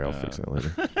 sorry, I'll fix that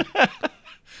later.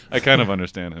 I kind of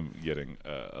understand him getting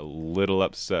a little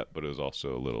upset, but it was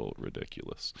also a little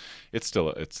ridiculous. It's still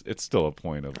a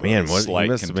point of Man, what he slight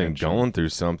must have been contention. going through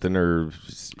something, or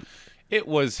It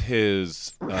was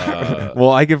his.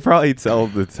 well, I could probably tell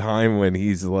the time when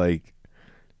he's like,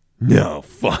 "No,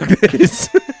 fuck this."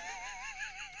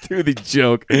 Through the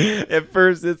joke. At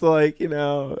first, it's like,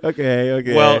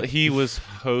 okay. Well, he was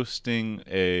hosting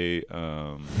a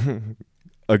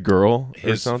a girl or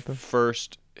his something.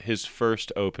 his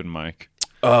first open mic.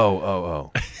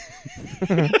 Oh.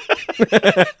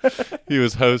 He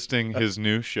was hosting his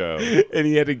new show, And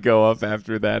he had to go up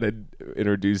after that and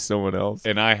introduce someone else.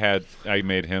 and I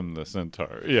made him the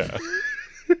centaur. Yeah.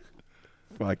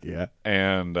 Fuck yeah.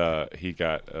 And he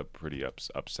got pretty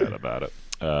upset about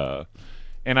it.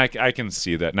 And I can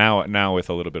see that now with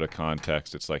a little bit of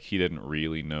context. It's like he didn't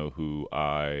really know who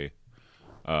I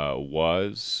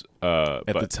was At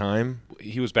but the time?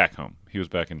 he was back home. He was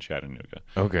back in Chattanooga.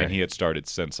 Okay. And he had started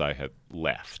since I had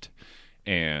left.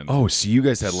 And Oh, so you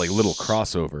guys had like little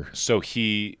crossover. so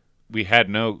we had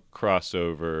no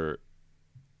crossover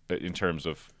in terms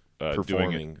of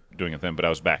Performing. doing it then, but I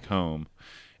was back home,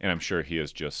 and I'm sure he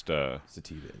is just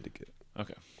Sativa Indica.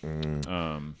 okay.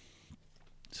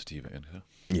 Sativa Indica.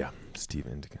 Yeah,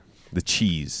 Sativa Indica. The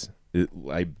cheese.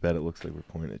 I bet it looks like we're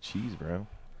pointing at cheese, bro.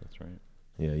 That's right.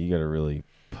 Yeah, you got to really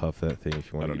puff that thing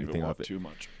if you I want to don't get even anything want off it. too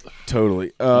much.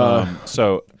 Totally.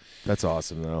 So That's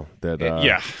awesome, though. That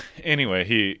yeah. Anyway,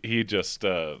 he just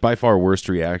by far worst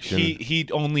reaction. he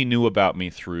only knew about me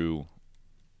through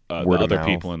the Word of other mouth.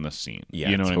 people in the scene. Yeah,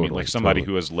 you know what I mean? totally, Like somebody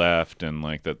totally. who has left and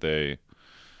like that they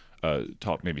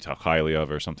talk highly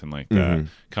of or something like that. Mm-hmm.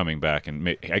 Coming back and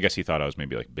I guess he thought I was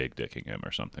maybe like big dicking him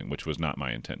or something, which was not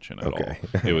my intention at Okay.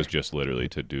 all. It was just literally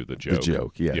to do the joke. the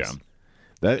joke, yes.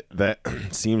 Yeah. That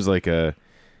seems like a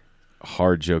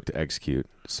hard joke to execute.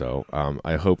 So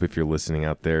I hope if you're listening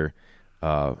out there,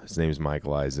 his name is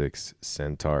Michael Isaacs,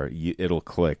 Centaur. It'll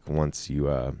click once you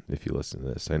if you listen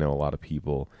to this. I know a lot of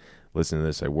people listen to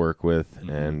this I work with, Mm-hmm.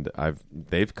 and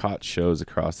they've caught shows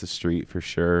across the street for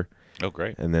sure. Oh,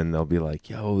 great. And then they'll be like,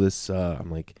 "Yo, this." I'm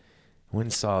like, "When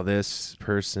saw this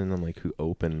person?" I'm like, "Who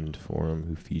opened for him?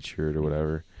 Who featured or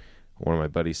whatever?" One of my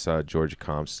buddies saw Georgia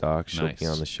Comstock. She'll be Nice.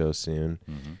 on the show soon,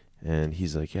 and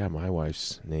he's like, "Yeah, my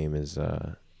wife's name is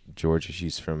Georgia.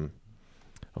 She's from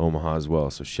Omaha as well."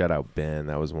 So shout out Ben.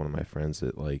 That was one of my friends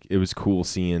that like. It was cool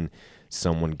seeing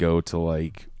someone go to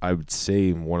like I would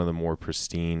say one of the more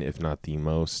pristine, if not the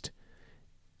most.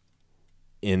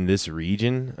 In this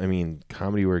region, I mean,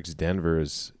 Comedy Works Denver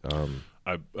is,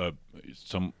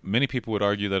 Many people would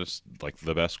argue that it's like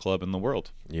the best club in the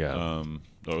world. yeah,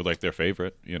 Or like their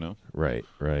favorite, you know. right.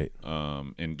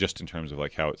 And just in terms of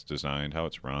like how it's designed, how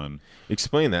it's run.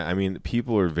 Explain that. I mean,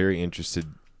 people are very interested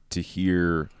to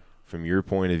hear from your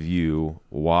point of view.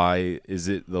 Why is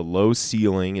it the low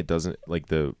ceiling? It doesn't like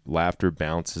the laughter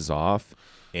bounces off,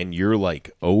 and you're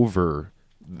like over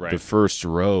the Right. first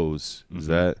rows. Is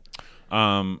that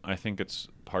I think it's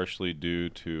partially due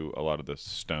to a lot of the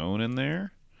stone in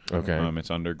there. okay?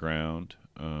 It's underground,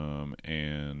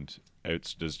 and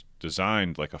it's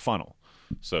designed like a funnel.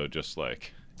 So just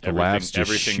like The laughs just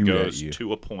everything shoot at goes you.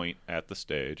 to a point at the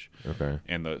stage, Okay.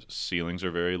 and the ceilings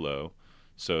are very low,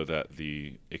 so that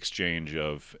the exchange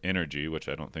of energy, which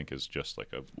I don't think is just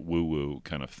like a woo-woo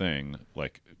kind of thing,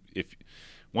 like if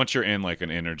once you're in like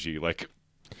an energy like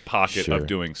pocket Sure. of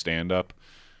doing stand up,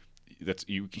 that's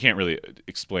you can't really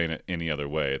explain it any other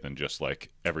way than just like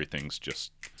everything's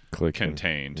just Clicking.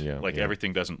 contained. Yeah, like yeah.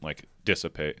 everything doesn't like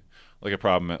dissipate. Like a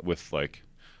problem with like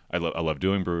I love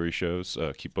doing brewery shows.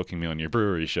 Keep booking me on your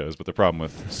brewery shows. But the problem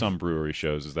with some brewery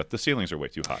shows is that the ceilings are way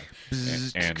too high,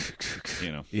 and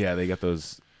you know. Yeah, they got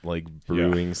those like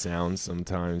brewing sounds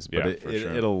sometimes, but Yeah, for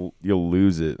sure. you'll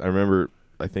lose it. I remember,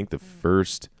 I think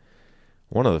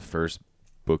one of the first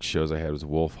book shows I had was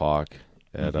Wolf Hawk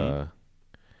at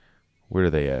where are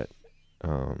they at?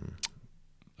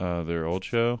 Their old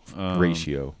show,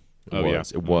 Ratio. oh, yeah.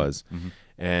 It was,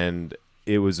 and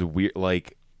it was a weird.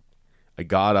 Like, I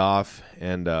got off,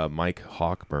 and Mike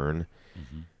Hawkburn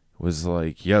was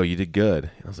like, "Yo, you did good."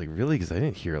 And I was like, "Really?" Because I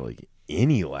didn't hear like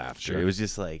any laughter. Sure. It was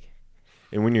just like,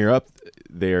 and when you're up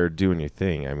there doing your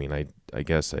thing, I mean, I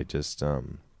guess I just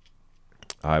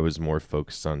I was more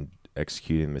focused on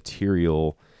executing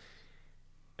material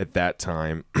at that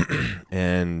time,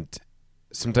 and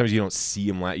sometimes you don't see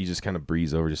him laugh. You just kind of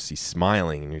breeze over, just see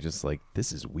smiling, and you're just like,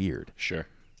 "This is weird." Sure.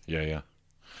 Yeah.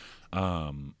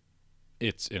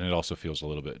 It also feels a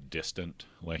little bit distant.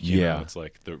 Like, you know, it's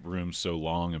like the room's so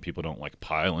long and people don't like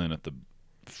pile in at the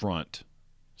front,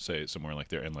 say somewhere like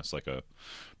there, unless like a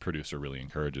producer really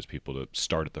encourages people to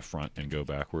start at the front and go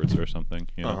backwards or something,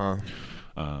 you know?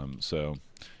 So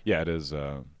yeah, it is,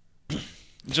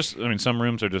 just, I mean, some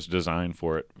rooms are just designed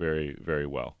for it very, very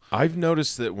well. I've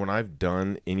noticed that when I've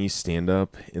done any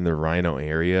stand-up in the Rhino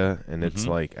area, and it's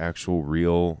like actual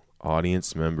real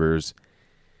audience members,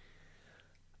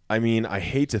 I mean, I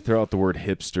hate to throw out the word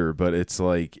hipster, but it's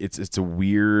like it's a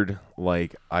weird,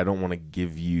 like, I don't want to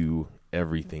give you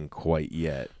everything quite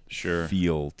yet Sure.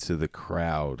 feel to the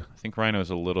crowd. I think Rhino's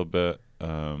a little bit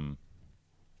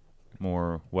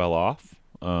more well off.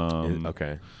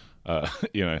 Okay.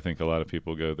 You know, I think a lot of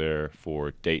people go there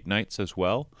for date nights as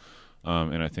well,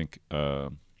 and I think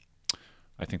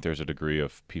there's a degree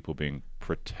of people being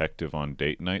protective on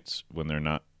date nights when they're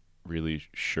not really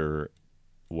sure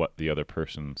what the other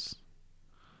person's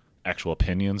actual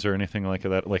opinions or anything like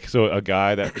that. Like, so a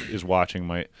guy that is watching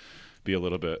might be a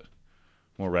little bit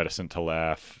more reticent to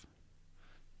laugh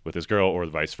with his girl, or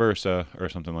vice versa, or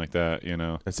something like that. You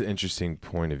know, That's an interesting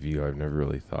point of view. I've never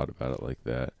really thought about it like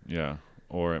that. yeah.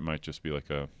 Or it might just be like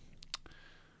a,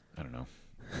 I don't know,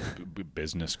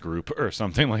 business group or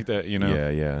something like that, you know?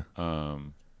 Yeah.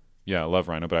 Yeah, I love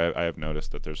Rhino, but I have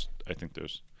noticed that I think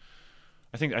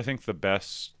the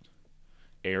best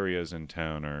areas in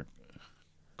town are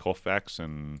Colfax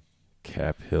and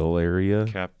Cap Hill area.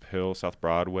 Cap Hill, South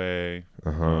Broadway.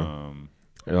 I'm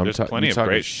There's ta- plenty you're of talking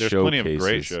great. There's plenty of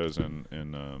great showcases. shows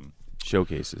in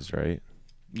Showcases, right?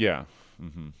 yeah.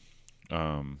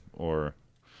 Or,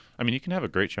 I mean, you can have a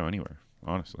great show anywhere.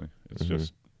 Honestly,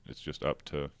 it's just up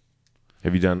to.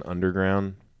 Have you done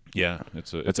Underground? Yeah,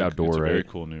 That's it's outdoor, it's a very right?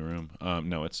 cool new room.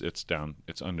 No, it's down.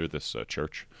 It's under this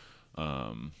church,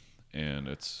 and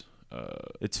it's.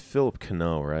 It's Philip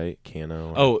Cano, right?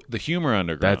 Cano. Oh, the Humor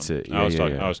Underground. That's it. I was Yeah,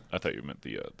 talking. yeah. I thought you meant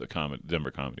the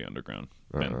Denver Comedy Underground,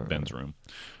 Ben's room.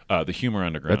 The Humor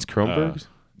Underground. That's Kronberg's?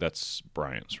 That's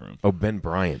Bryant's room. Oh, Ben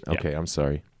Bryant. Okay, I'm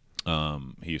sorry.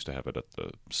 He used to have it at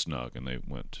the Snug, and they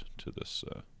went to this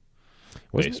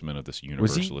Wasn't basement of this was he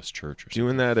Universalist church or something.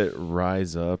 doing that at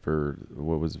Rise Up or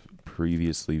what was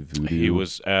previously Voodoo? He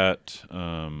was at.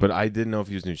 But I didn't know if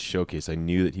he was doing Showcase. I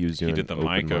knew that he was doing He did the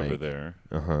open mic over there,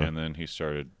 Uh-huh. and then he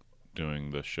started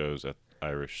doing the shows at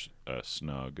Irish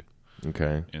Snug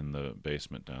Okay. in the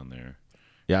basement down there.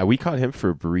 Yeah, we caught him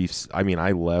for briefs. I mean,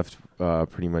 I left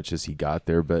pretty much as he got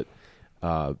there, but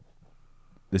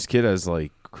this kid has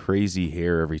like crazy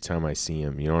hair every time I see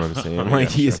him. You know what I'm saying? Like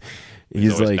he's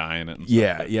always like dyeing it and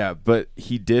yeah, stuff. yeah. But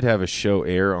he did have a show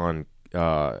air on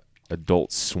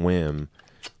Adult Swim,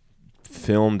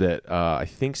 filmed at I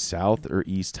think South or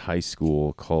East High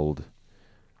School called.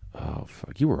 Oh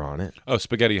fuck! You were on it. Oh,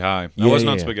 Spaghetti High. Yeah, I wasn't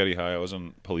on yeah. Spaghetti High. I was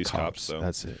on Police Cops. So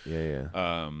That's it. Yeah.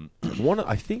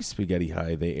 I think Spaghetti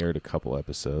High. They aired a couple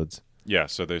episodes. yeah,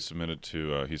 so they submitted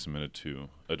to he submitted to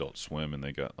Adult Swim, and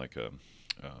they got like a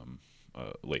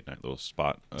late night little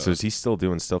spot. So is he still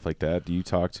doing stuff like that? Do you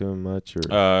talk to him much?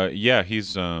 Or Yeah,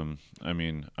 he's. I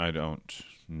mean, I don't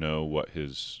know what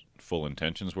his full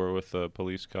intentions were with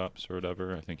Police Cops or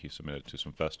whatever. I think he submitted to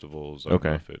some festivals. I don't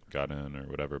know if it got in or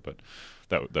whatever, but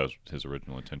that was his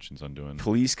original intentions on doing.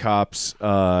 Police Cops.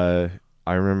 I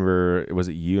remember. Was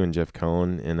it you and Jeff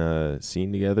Cohn in a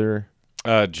scene together?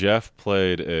 Jeff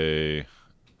played a.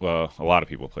 Well, a lot of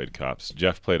people played cops.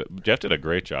 Jeff did a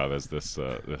great job as this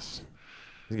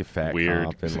Like a fat weird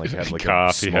cop and like had like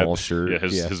cop. a small shirt.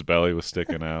 Yeah, his belly was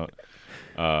sticking out.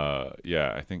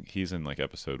 Yeah, I think he's in like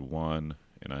episode 1,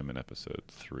 and I'm in episode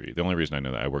 3. The only reason I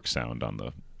know that I work sound on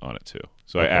it too,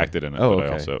 so I Okay. acted in it, Oh,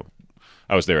 but okay.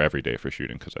 I was there every day for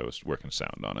shooting because I was working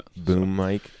sound on it. Boom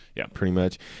mic. Yeah. Pretty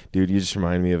much. Dude, you just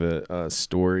remind me of a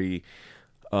story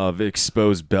of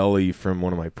exposed belly from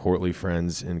one of my portly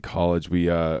friends in college.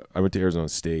 I went to Arizona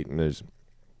State, and there's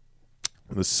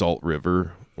the Salt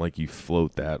River. Like, you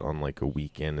float that on like a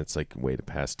weekend. It's like a way to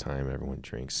pass time. Everyone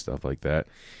drinks, stuff like that.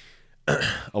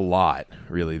 A lot,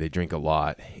 really. They drink a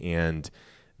lot. And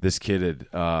this kid had,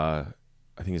 I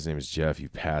think his name is Jeff. He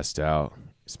passed out.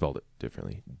 Spelled it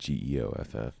differently.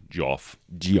 Geoff.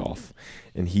 Geoff.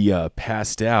 And he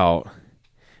passed out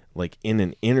like in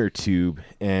an inner tube,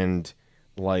 and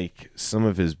like some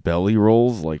of his belly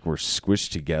rolls like were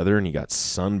squished together, and he got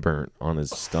sunburnt on his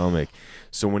stomach.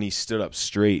 So when he stood up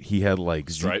straight, he had like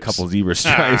a Stripes? couple zebra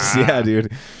stripes. Yeah,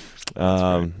 dude. I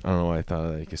don't know why I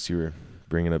thought. I guess you were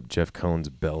bringing up Jeff Cohn's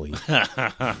belly.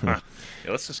 Yeah,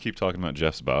 let's just keep talking about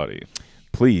Jeff's body.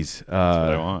 Please. That's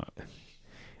what I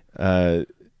want.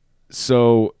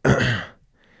 So, I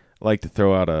like to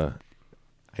throw out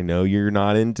I know you're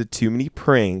not into too many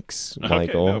pranks,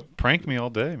 Michael. Okay, no, prank me all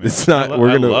day, man. It's not. I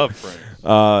We're gonna love pranks.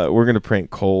 we're gonna prank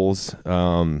Coles.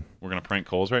 We're gonna prank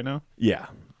Coles right now. Yeah.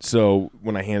 So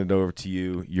when I hand it over to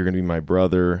you, you're gonna be my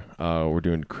brother. We're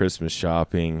doing Christmas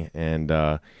shopping, and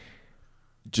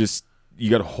just you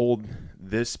got to hold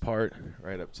this part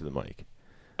right up to the mic.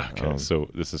 Okay, so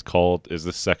this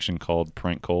section called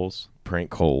Prank Coles? Prank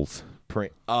Coles.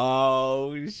 Prank.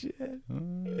 Oh shit!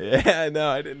 Yeah, no,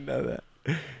 I didn't know that.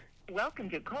 Welcome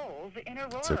to Kohl's in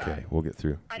Aurora. It's okay. We'll get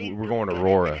through. We're going to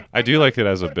Aurora. I do like it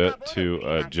as a bit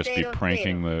to just be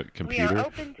pranking the We are computer.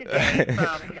 open today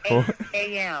from 8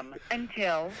 a.m.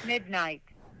 until midnight.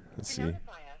 Let's To see.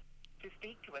 notify us, to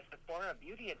speak to a Sephora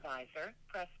beauty advisor,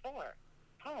 press 4.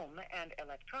 Home and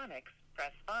electronics,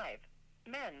 press 5.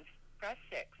 Men's, press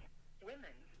 6. Women's,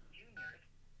 juniors.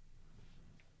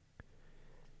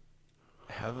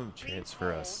 Have them Please transfer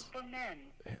hold us. for men.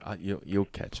 You'll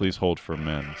catch it. Please hold for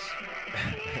men's.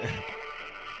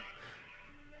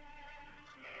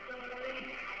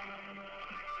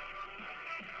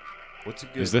 What's a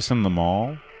good? Is this in the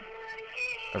mall?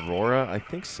 Aurora? I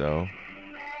think so.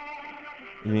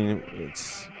 I mean,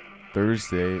 it's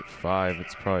Thursday at 5.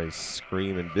 It's probably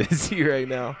screaming busy right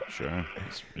now. Sure.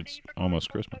 It's almost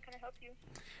Christmas.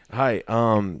 Hi.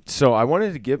 So I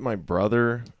wanted to get my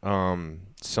brother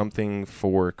something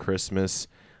for Christmas.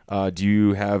 Do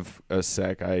you have a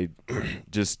sec? I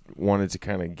just wanted to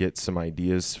kind of get some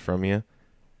ideas from you.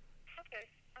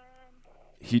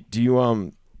 Do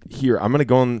you here? I'm gonna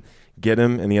go and get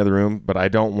him in the other room, but I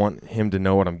don't want him to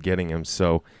know what I'm getting him.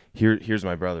 So here's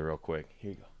my brother, real quick.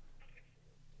 Here you go.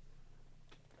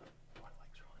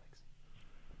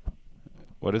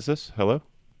 What is this? Hello?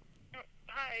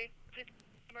 Hi, this is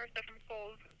Marissa from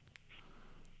Kohl's.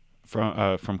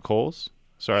 From Kohl's?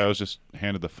 Sorry, I was just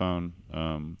handed the phone,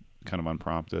 kind of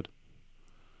unprompted.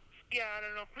 Yeah, I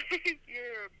don't know.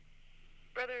 Your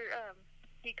brother,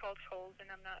 he called Kohl's, and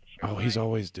I'm not sure. Oh, why. he's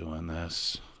always doing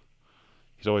this.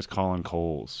 He's always calling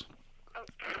Kohl's. Oh.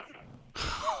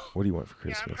 What do you want for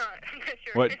Yeah, I'm Christmas? not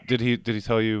sure. What did he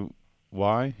tell you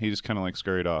why? He just kind of like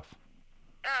scurried off.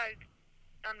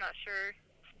 I'm not sure.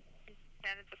 He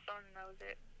handed the phone, and that was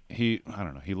it. I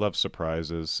don't know. He loves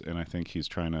surprises, and I think he's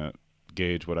trying to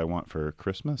gauge what I want for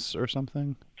Christmas or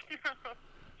something.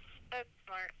 That's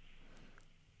smart.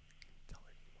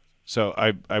 So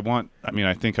I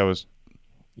think I was.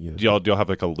 Yeah. Do y'all have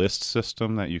like a list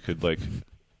system that you could like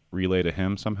relay to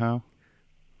him somehow?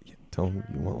 Tell him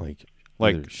you want like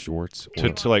Like, either shorts or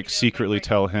To like secretly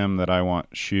tell him that I want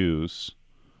shoes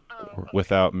Oh,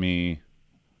 without me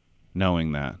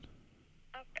knowing that.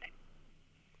 okay.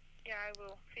 Yeah, I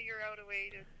will figure out a way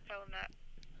to tell him that.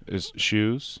 Is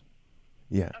shoes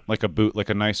yeah. like a boot, like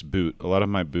a nice boot? A lot of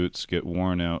my boots get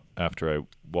worn out after I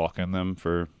walk in them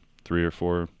for 3 or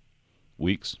 4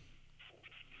 weeks.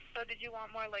 So did you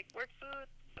want more like work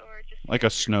boots or just Like a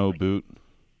snow boot.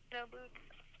 snow boots?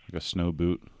 Like a snow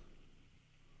boot.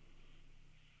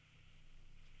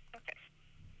 Okay.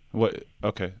 What?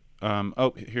 Okay.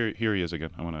 Oh, here he is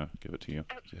again. I want to give it to you,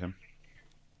 to him.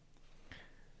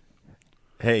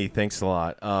 Hey, thanks a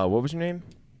lot. What was your name?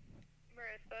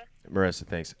 Marissa. Marissa,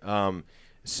 thanks.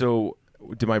 So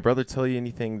did my brother tell you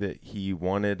anything that he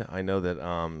wanted? I know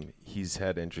that he's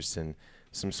had interest in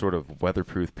some sort of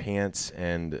weatherproof pants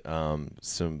and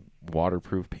some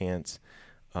waterproof pants.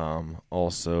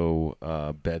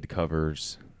 Also bed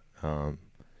covers.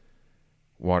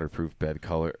 Waterproof bed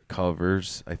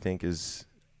covers, I think is...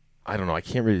 I don't know. I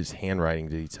can't read his handwriting.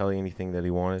 Did he tell you anything that he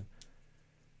wanted?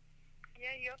 Yeah,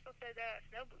 you also said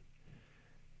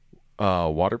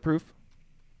Waterproof?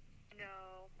 No,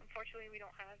 unfortunately, we don't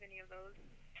have any of those.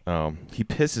 He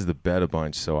pisses the bed a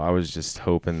bunch, so I was just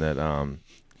hoping that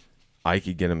I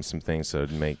could get him some things so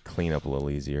it'd make cleanup a little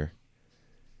easier.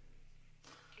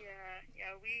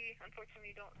 Yeah, we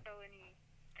unfortunately don't sell any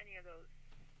of those.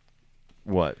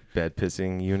 What, bed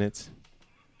pissing units?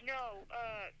 No,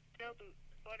 no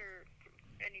butter,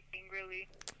 anything really.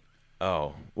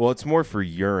 Oh, well, it's more for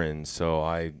urine, so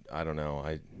I don't know.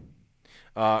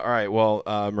 All right, well,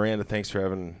 Miranda, thanks for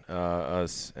having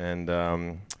us, and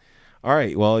all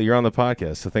right, well, you're on the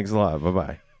podcast, so thanks a lot.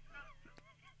 Bye-bye.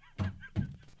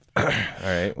 All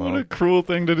right, well. What a cruel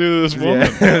thing to do to this woman.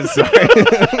 Yeah, sorry.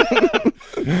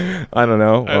 I don't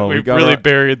know. Well, we got really our-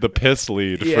 buried the piss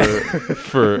lead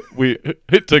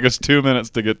it took us 2 minutes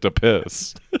to get to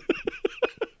piss.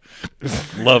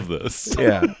 Love this.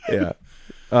 Yeah.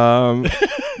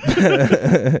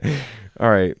 All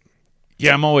right.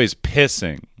 Yeah, I'm always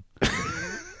pissing.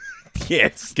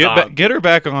 Yes. Get her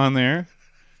back on there,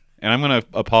 and I'm going to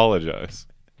apologize.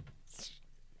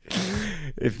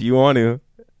 If you want to.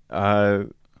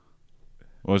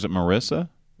 Was it Marissa?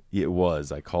 It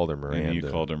was. I called her Miranda. And you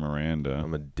called her Miranda.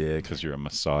 I'm a dick. Because you're a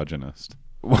misogynist.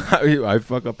 I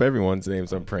fuck up everyone's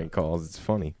names on prank calls. It's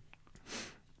funny.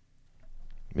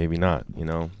 Maybe not.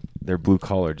 They're blue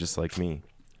collar just like me.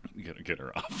 You gotta get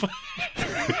her off.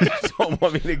 Don't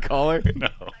want me to call her? No.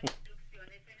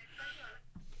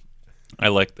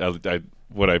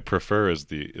 What I prefer is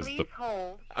Please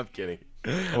hold. I'm kidding.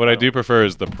 what I do prefer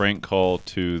is the prank call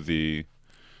to the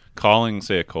calling,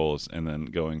 say a Kohl's, and then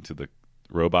going to the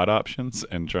robot options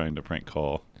and trying to prank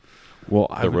call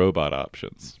the robot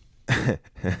options.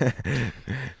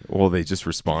 Well, they just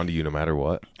respond to you no matter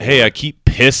what. Hey, I keep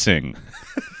pissing.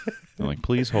 I'm like,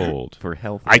 please hold. For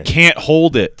health. I can't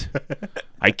hold it.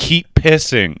 I keep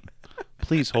pissing.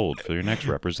 Please hold for your next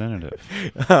representative.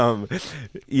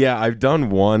 Yeah, I've done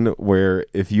one where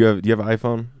do you have an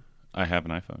iPhone? I have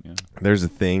an iPhone, yeah. There's a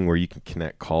thing where you can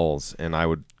connect calls, and I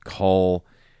would call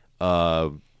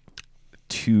to,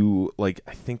 like,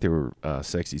 I think they were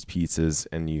Sexy's Pizzas,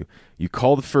 and you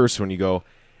call the first one, you go,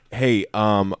 hey,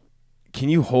 can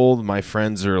you hold? My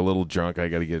friends are a little drunk, I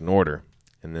got to get an order.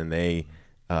 And then they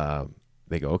go,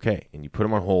 okay. And you put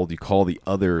them on hold, you call the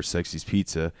other Sexy's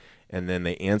Pizza, and then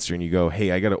they answer, and you go,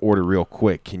 hey, I got to order real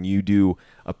quick. Can you do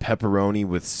a pepperoni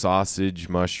with sausage,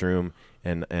 mushroom,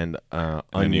 and And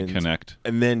onions? you connect.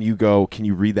 And then you go, can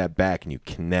you read that back? And you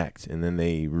connect. And then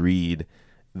they read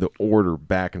the order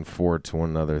back and forth to one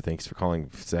another. Thanks for calling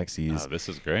Sexy's. Oh, this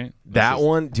is great.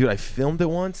 One, dude, I filmed it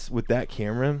once with that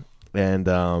camera, and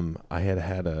I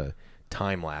had a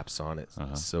time lapse on it.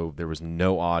 So there was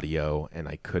no audio, and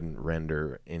I couldn't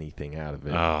render anything out of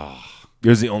it. Oh, It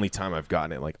was the only time I've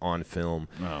gotten it, like, on film.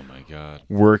 oh my God.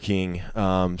 Working.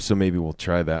 So maybe we'll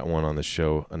try that one on the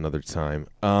show another time.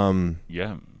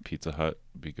 Yeah, Pizza Hut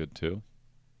would be good too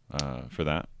for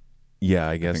that. Yeah,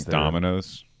 I I guess think they're-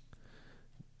 Domino's.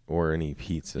 or any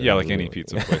pizza. Yeah, like any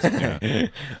pizza place.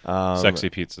 Yeah. Sexy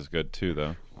Pizza's good too,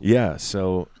 though. Yeah,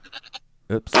 so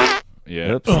oops.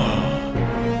 Yeah. Oops. All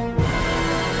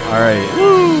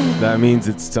right. That means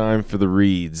it's time for the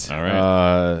reads. All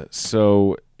right.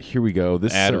 So here we go.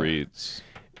 This Ad reads.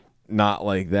 not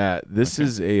like that. This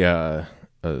is a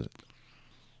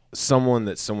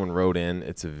someone wrote in.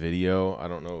 It's a video. I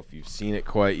don't know if you've seen it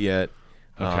quite yet.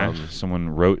 Okay. Someone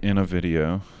wrote in a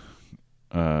video.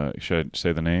 Should I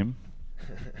say the name?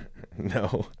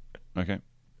 No. Okay.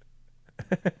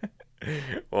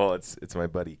 Well, it's my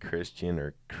buddy Christian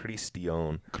or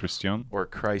Christian Christian. or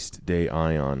Christ Day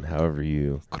Ion, however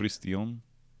you. Christian.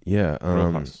 Yeah.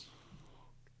 Rojas.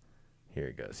 Here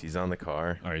he goes. He's on the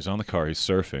car. All right, he's on the car. He's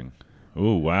surfing.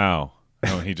 Ooh, wow.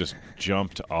 Oh, and he just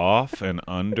jumped off and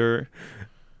under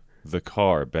the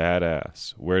car.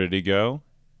 Badass. Where did he go?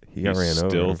 He got ran He's over.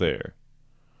 still there.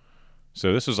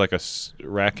 So this was like a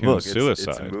raccoon Look,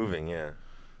 suicide. It's moving. Yeah.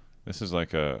 This is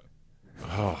like a.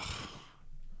 Oh.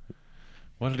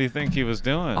 What did he think he was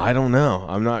doing? I don't know.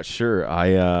 I'm not sure. I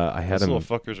had These him.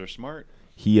 little fuckers are smart.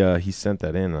 He sent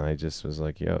that in, and I just was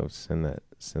like, "Yo, send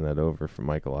that over for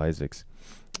Michael Isaacs."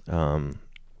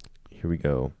 Here we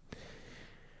go.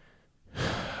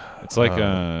 It's like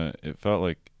it felt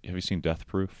like. Have you seen Death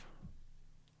Proof?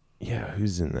 Yeah,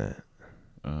 who's in that?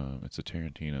 It's a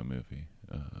Tarantino movie.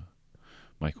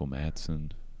 Michael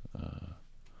Madsen,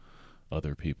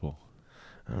 other people.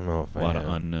 I don't know if A lot of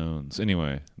unknowns.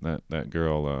 Anyway, that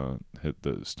girl hit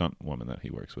the stunt woman that he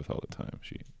works with all the time.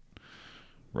 She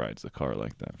rides the car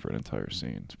like that for an entire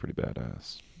scene. It's pretty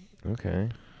badass. Okay.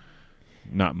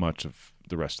 Not much of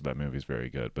the rest of that movie is very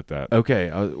good, but that Okay,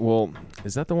 well,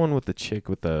 is that the one with the chick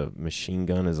with the machine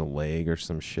gun as a leg or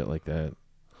some shit like that?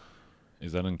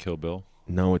 is that in Kill Bill?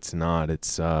 No, it's not.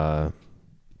 It's It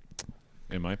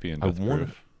might be in I Death wanna-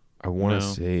 Proof. I want to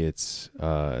No. say it's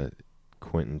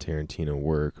Quentin Tarantino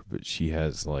work, but she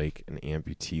has like an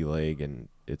amputee leg, and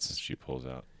it's She pulls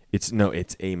out. it's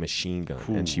a machine gun,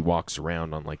 and she walks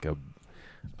around on like a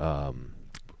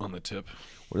On the tip.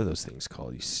 what are those things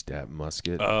called? You stab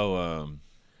musket. Oh,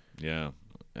 yeah.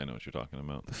 I know what you're talking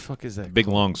about. the fuck is that? Big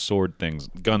called? long sword things.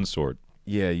 Gun sword.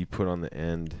 Yeah, you put on the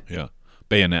end. Yeah.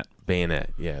 Bayonet.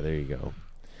 Bayonet. Yeah, there you go.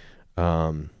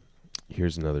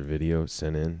 Here's another video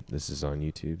sent in. This is on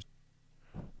YouTube.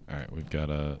 All right, we've got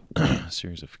a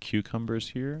series of cucumbers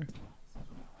here.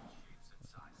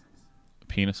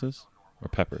 Penises or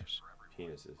peppers?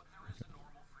 Penises.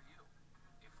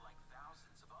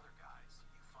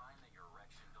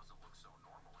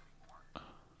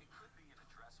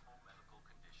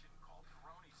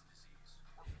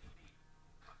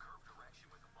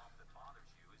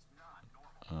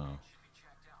 Oh.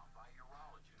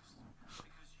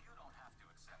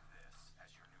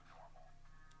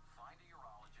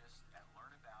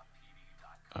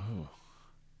 Oh.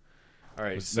 All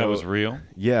right, That was real?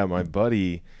 Yeah, my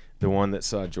buddy, the one that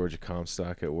saw Georgia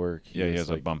Comstock at work. Yeah, he was has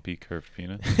a bumpy curved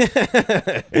penis.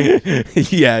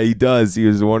 Yeah, he does. He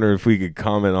was wondering if we could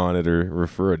comment on it or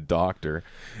refer a doctor.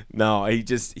 No, he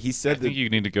I said think that. you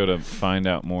need to go to find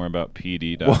out more about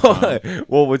PD.com.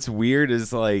 Well, what's weird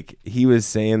is like he was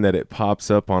saying that it pops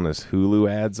up on his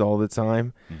Hulu ads all the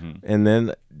time, and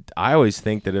then I always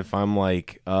think that if I'm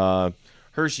like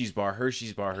Hershey's bar,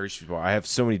 I have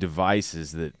so many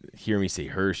devices that hear me say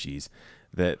Hershey's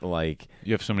that like,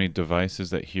 You have so many devices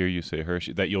that hear you say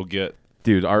Hershey that you'll get.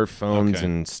 dude, our phones Okay.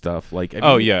 and stuff. Like,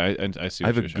 Oh yeah, I see. I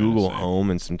have what a you're trying to Google say. Home,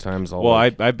 and sometimes I'll. Well,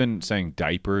 like, I've been saying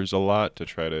diapers a lot to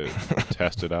try to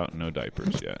test it out. No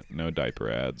diapers yet. No diaper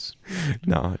ads.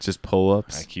 no, it's just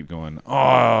pull-ups. I keep going. Oh,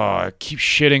 I keep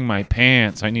shitting my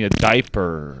pants. I need a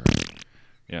diaper.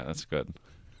 Yeah, that's good.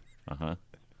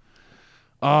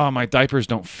 Oh, my diapers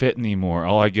don't fit anymore.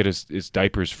 All I get is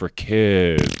diapers for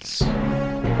kids.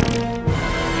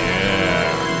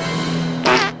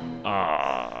 Yeah.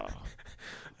 Ah.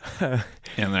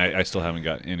 And I still haven't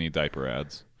got any diaper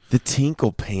ads. The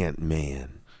Tinkle Pant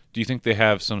Man. Do you think they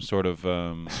have some sort of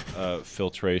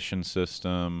filtration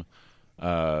system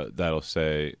that'll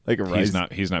say Like a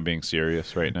he's not being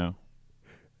serious right now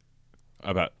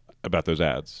about those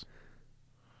ads?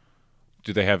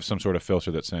 Do they have some sort of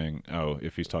filter that's saying, oh,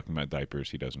 if he's talking about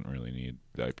diapers, he doesn't really need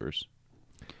diapers?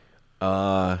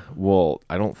 Well,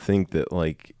 I don't think that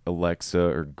like Alexa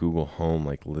or Google Home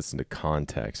like listen to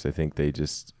context. I think they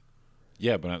just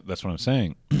Yeah, but that's what I'm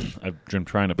saying. I've been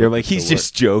trying to. Put they're like this he's to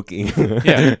just joking. work.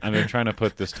 Yeah, I've been trying to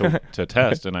put this to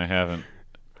test, and I haven't.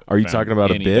 Are you found talking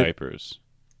about a any bit? diapers?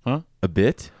 Huh? A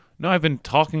bit No, I've been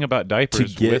talking about to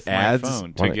diapers get with ads. my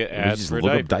phone Why to get don't you ads just for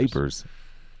look diapers. up diapers.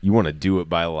 You want to do it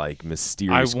by like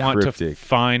mysterious, I want cryptic. to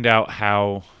find out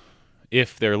how,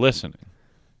 if they're listening.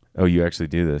 Oh, you actually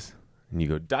do this, and you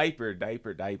go diaper.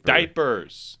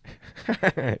 Diapers.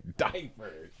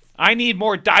 Diapers. I need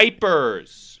more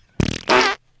diapers.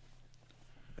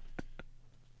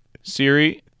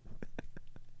 Siri.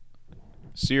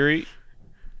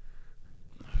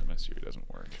 My Siri doesn't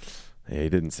work. Hey, he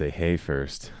didn't say hey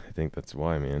first. I think that's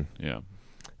why, man. Yeah.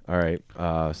 All right.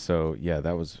 So yeah,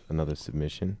 that was another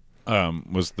submission.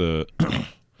 Was the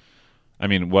I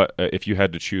mean, what if you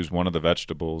had to choose one of the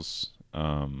vegetables?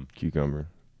 Cucumber.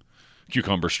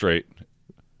 Cucumber straight.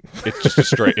 It's just a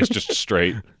straight. It's just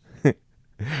straight.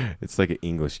 It's like an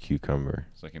English cucumber.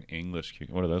 It's like an English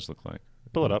cucumber. What do those look like?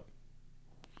 Pull it up.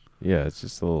 Yeah, it's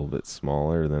just a little bit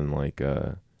smaller than like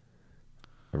a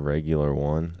regular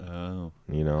one. Oh.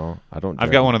 You know,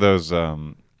 I've got one of those. You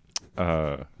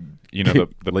know the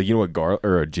like you know what garlic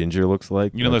or a ginger looks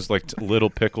like. you know those like little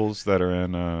pickles that are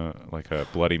in like a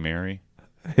Bloody Mary.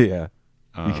 Yeah,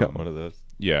 you got one of those.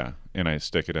 Yeah, and I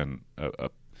stick it in a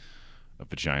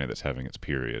vagina that's having its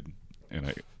period, and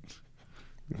it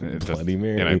does- Bloody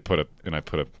Mary. and I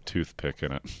put a toothpick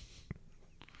in it.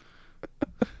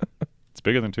 It's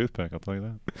bigger than toothpick, I'll tell you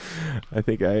that. I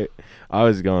think I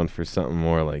was going for something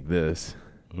more like this.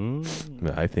 Ooh.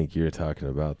 I think you're talking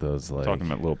about those like Talking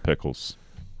about little pickles.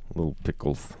 little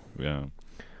pickles. Yeah.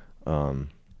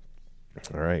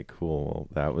 All right, cool. Well,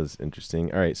 that was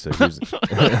interesting. All right, so here's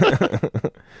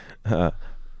so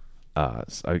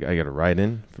I got a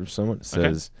write-in from someone. It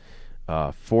says,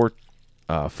 four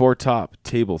top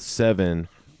table 7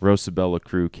 Rosabella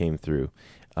crew came through.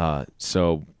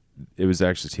 So it was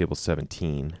actually table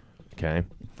 17. Okay,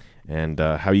 And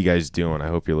how you guys doing? I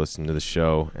hope you're listening to the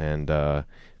show. And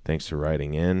thanks for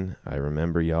writing in. I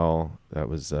remember y'all. That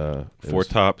was Four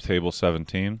Top Table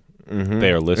 17. Mhm.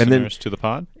 They are And listeners then- to the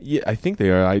pod. Yeah, I think they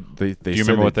are. They Do you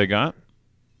remember what they got?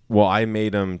 Well, I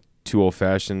made them 2 old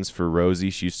fashions for Rosie.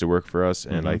 She used to work for us,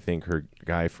 and I think her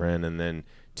guy friend, and then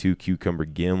 2 cucumber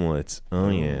gimlets. Oh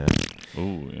yeah,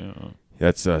 Oh, yeah.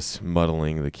 that's us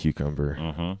muddling the cucumber.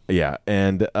 Uh-huh. Yeah,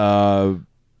 and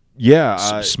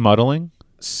Smuddling?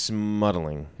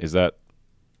 smuddling, Is that,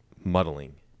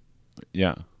 muddling.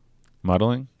 yeah.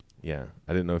 Muddling? Yeah,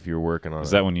 I didn't know if you were working on.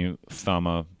 Is that when you thumb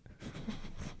a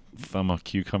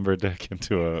cucumber dick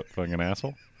into a fucking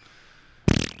asshole?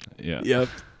 Yeah. Yep.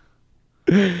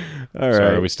 All right.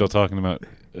 Sorry, are we still talking about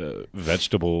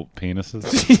vegetable penises?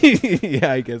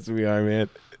 Yeah, I guess we are, man.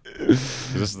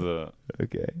 This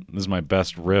is my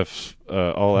best riff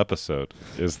all episode.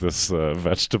 Is this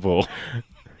vegetable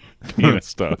penis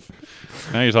stuff?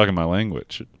 Now you're talking my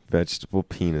language. Vegetable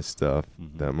penis stuff.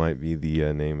 That might be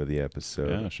the name of the episode.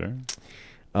 Yeah,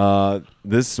 sure.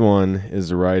 This one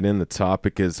is right in. The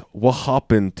topic is what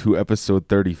happened to episode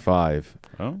 35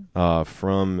 Oh,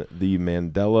 from the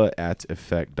Mandela at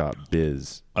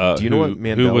effect.biz. Do you who, know what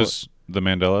Mandela? Who was the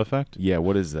Mandela Effect? Yeah,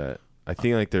 what is that? I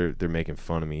think like they're making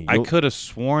fun of me. I could have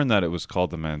sworn that it was called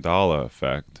the Mandela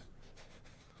Effect.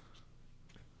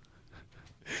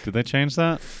 Did they change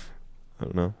that? I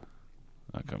don't know.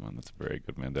 Oh, come on, that's a very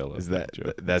good Mandela Is Effect that-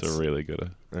 joke. that's- a really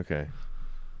good. Okay.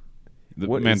 The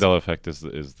What is- Mandela Effect is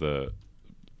the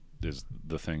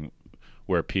thing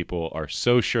where people are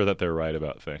so sure that they're right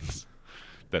about things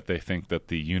that they think that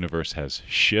the universe has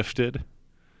shifted,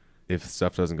 If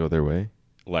stuff doesn't go their way.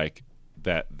 like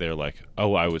that they're like,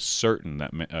 oh, I was certain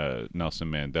that Nelson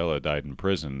Mandela died in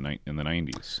prison in the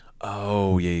 90s,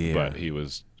 Oh yeah. but he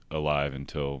was alive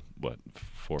until what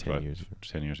 10 years.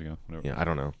 10 years ago, whatever. Yeah, I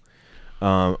don't know.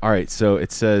 All right, so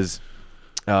it says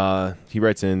he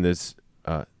writes in this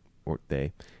or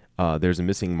they. There's a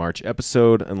missing March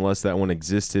episode, unless that one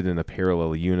existed in a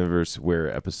parallel universe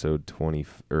where episode 20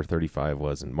 or 35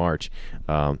 was in March.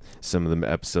 Some of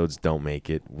the episodes don't make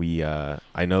it.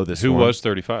 I know this. Who one. was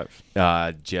 35?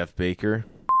 Jeff Baker,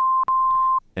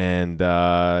 and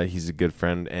he's a good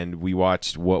friend. And we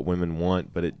watched What Women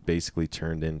Want, but it basically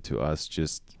turned into us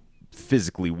just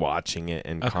physically watching it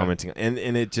and commenting, and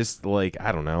it just like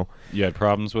I don't know. You had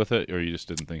problems with it, or you just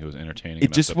didn't think it was entertaining? It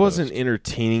enough just to wasn't post?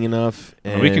 entertaining enough.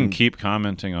 And We can keep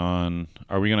commenting on.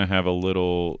 Are we going to have a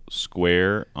little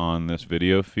square on this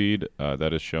video feed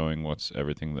that is showing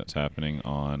everything that's happening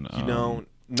on?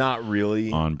 Not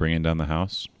really. On Bringing Down the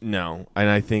House. No, and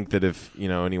I think that if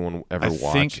anyone ever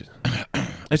watched,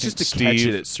 it's just to catch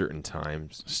it at certain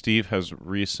times. Steve has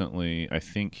recently, I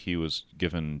think he was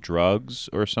given drugs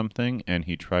or something, and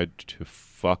he tried to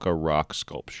fuck a rock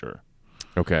sculpture.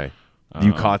 Okay,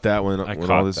 you caught that when I all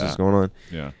caught this was that. going on.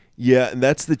 Yeah, Yeah, and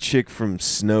that's the chick from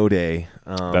Snow Day.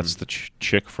 that's the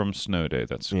chick from Snow Day.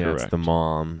 That's yeah, correct. it's the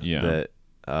mom. Yeah. that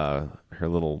her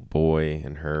little boy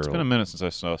and her. It's been a minute since I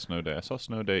saw Snow Day. I saw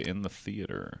Snow Day in the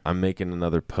theater. I'm making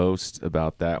another post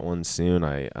about that one soon.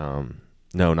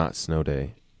 No, not Snow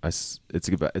Day. It's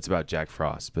about Jack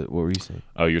Frost. But what were you saying?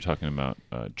 Oh, you're talking about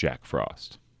Jack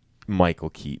Frost. Michael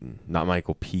Keaton, not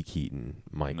Michael P. Keaton.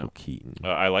 Michael No. Keaton.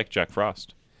 I like Jack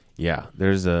Frost. Yeah,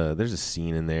 there's a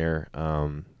scene in there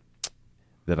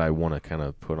that I want to kind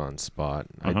of put on spot.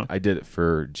 Uh-huh. I did it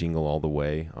for Jingle All the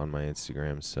Way on my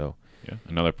Instagram. So Yeah,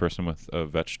 another person with a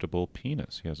vegetable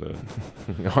penis. He has a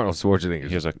Arnold Schwarzenegger.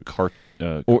 he has a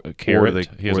or carrot.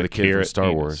 He has or a the kid from carrot Star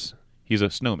penis. Wars. He's a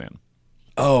snowman.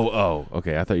 Oh,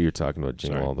 okay. I thought you were talking about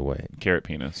Jingle Sorry. All the Way. Carrot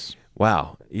penis.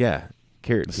 Wow. Yeah.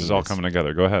 Carrot. This penis. is all coming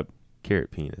together. Go ahead.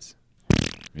 Carrot penis.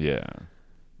 Yeah.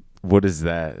 What is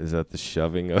that? Is that the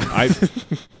shoving of?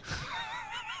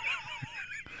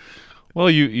 Well,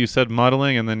 you said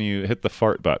muddling, and then you hit the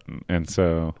fart button, and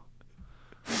so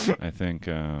I think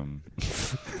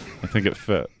it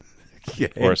fit. Yeah.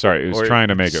 Or sorry, it was trying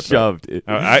to make it shoved. fit.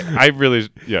 I really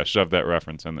shoved that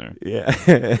reference in there.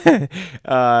 Yeah.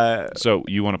 So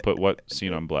you want to put what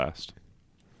scene on blast?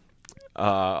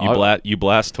 I'll- You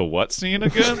blast to what scene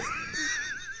again?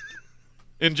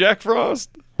 In Jack Frost?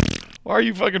 Why are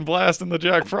you fucking blasting the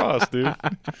Jack Frost, dude?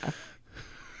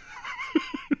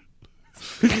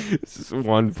 This is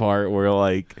one part where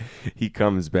like he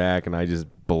comes back and I just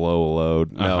blow a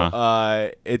load.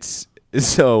 No,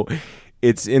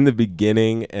 it's in the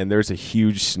beginning and there's a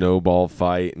huge snowball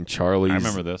fight and Charlie's. I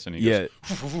remember this, and he yeah.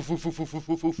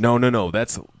 No,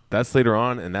 that's later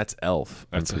on and that's Elf.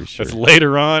 I'm pretty sure. That's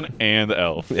later on and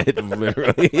Elf. It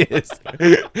literally is.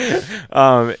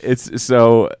 It's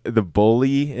so the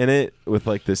bully in it with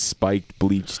like the spiked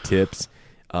bleach tips.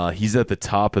 He's at the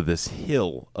top of this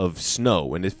hill of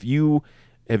snow, and if you've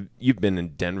been in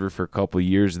Denver for a couple of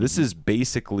years, this is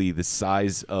basically the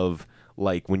size of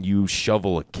like when you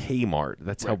shovel a Kmart.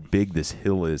 That's how big this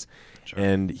hill is. Sure.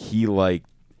 And he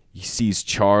sees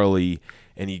Charlie,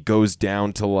 and he goes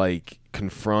down to like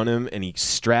confront him, and he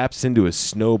straps into his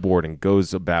snowboard and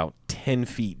goes about 10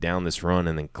 feet down this run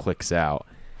and then clicks out.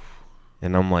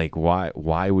 And I'm like,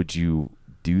 why would you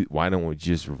why don't we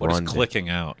just run? What is clicking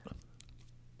out?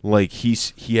 Like he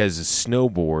has a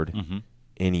snowboard,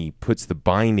 and he puts the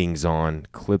bindings on,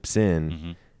 clips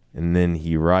in, and then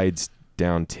he rides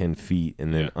down 10 feet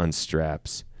and then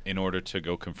unstraps. In order to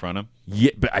go confront him? Yeah,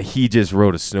 but he just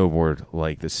rode a snowboard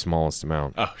like the smallest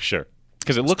amount. Oh, sure.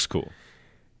 Because it looks cool.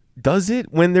 Does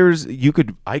it? When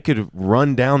I could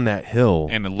run down that hill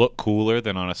and it look cooler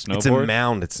than on a snowboard? It's a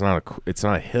mound. It's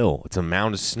not a hill. It's a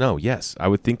mound of snow. Yes, I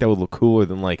would think that would look cooler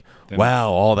than wow,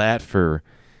 all that for.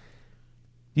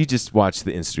 You just watch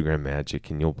the Instagram magic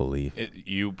and you'll believe.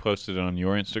 You posted it on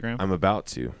your Instagram? I'm about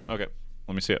to. Okay,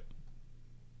 let me see it.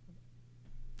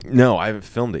 No, I haven't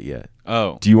filmed it yet.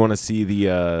 Oh. Do you want to see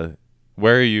the...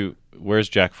 Where's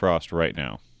Jack Frost right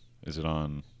now? Is it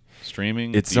on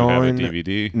streaming? It's Do you on... have a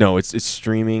DVD? No, it's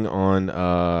streaming on,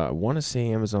 I want to say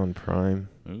Amazon Prime.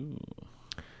 Ooh.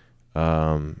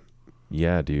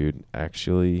 Yeah, dude.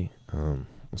 Actually, we'll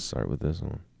start with this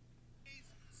one.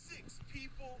 6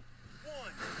 people, 1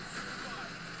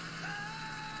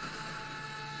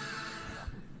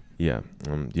 Yeah.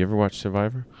 Do you ever watch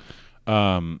Survivor?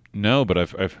 No, but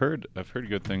I've heard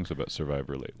good things about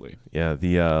Survivor lately. Yeah,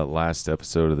 the last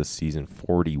episode of the season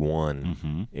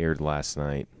 41 aired last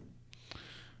night.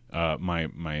 My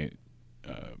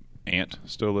aunt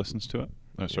still listens to it.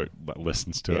 Oh, sorry,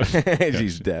 listens to it.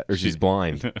 She's dead, or she's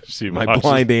blind. My watches,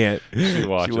 blind aunt. She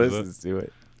watches she listens to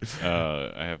it.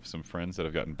 I have some friends that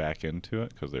have gotten back into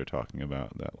it because they're talking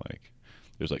about that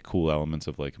there's cool elements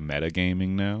of metagaming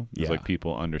now. It's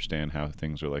people understand how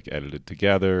things are edited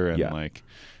together and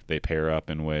they pair up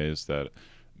in ways that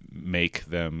make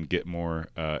them get more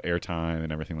airtime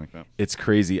and everything like that. It's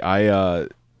crazy. I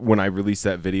when I released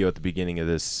that video at the beginning of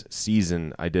this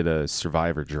season, I did a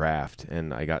Survivor draft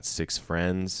and I got 6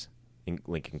 friends,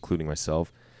 including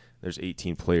myself. There's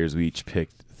 18 players. We each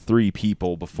picked 3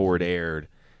 people before it aired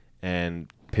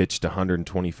and pitched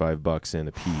 $125 in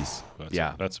a piece.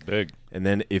 That's big. And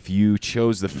then if you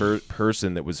chose the first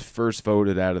person that was first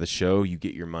voted out of the show, you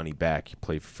get your money back. You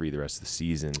play for free the rest of the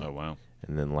season. Oh wow!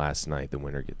 And then last night the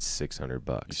winner gets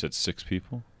 $600. You said 6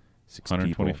 people, 6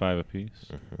 125 apiece.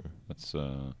 That's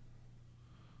a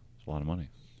lot of money.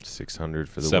 600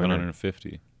 for the 750.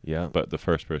 Winner. Yeah, but the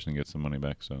first person gets the money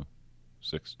back. So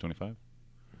 625.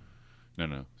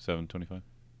 No, 725.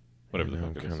 Whatever the fuck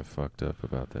I'm it is. kind of fucked up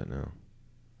about that now.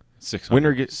 600.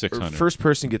 Winner gets 600. First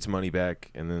person gets money back,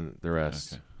 and then the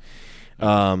rest.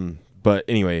 Okay. But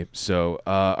anyway, so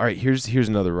all right. Here's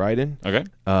another write-in. Okay.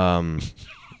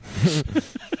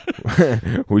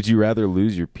 Would you rather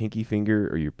lose your pinky finger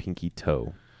or your pinky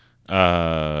toe?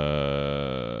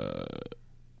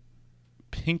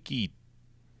 Pinky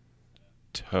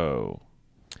toe.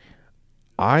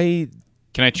 Can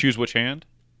I choose which hand?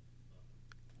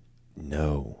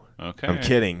 No. Okay. I'm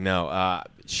kidding. No.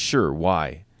 Sure.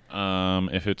 Why?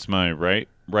 If it's my right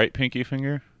pinky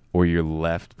finger or your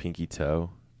left pinky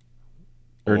toe,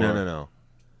 or no.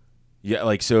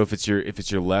 Yeah, so if it's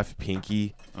your left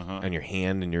pinky and your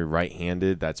hand and you're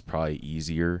right-handed, that's probably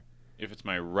easier. If it's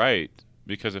my right,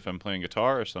 because if I'm playing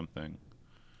guitar or something,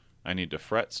 I need to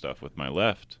fret stuff with my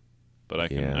left, but I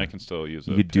can still use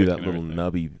it. You could do that little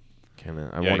nubby kind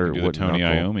of. I wonder what Tony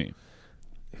Iommi.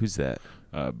 Who's that?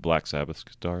 Black Sabbath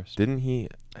guitarist. Didn't he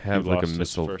have a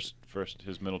missile? First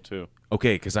his middle two.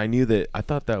 Okay, because I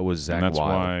thought that was Zakk Wylde. And that's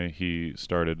why he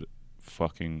started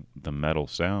fucking the metal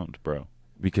sound, bro.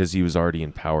 Because he was already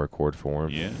in power chord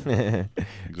form. Yeah,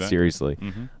 exactly. Seriously.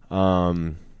 It's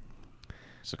the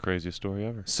craziest story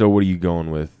ever. So what are you going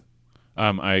with?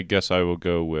 I guess I will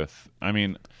go with. I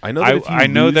mean, I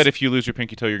know that if you lose your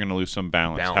pinky toe, you're going to lose some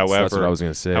balance. However, that's what I was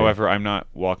going to say. However, I'm not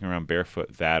walking around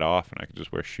barefoot that often. I could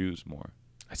just wear shoes more.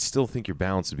 I still think your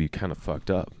balance would be kind of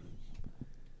fucked up.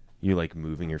 You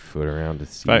moving your foot around to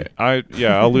see.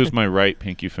 I'll lose my right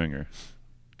pinky finger.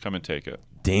 Come and take it.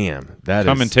 Damn,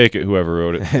 come and take it. Whoever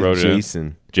wrote it,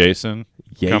 Jason. Jason,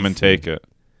 come and take it.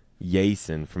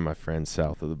 Jason from my friend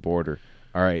south of the border.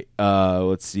 All right,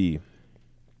 let's see.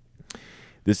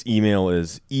 This email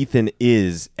is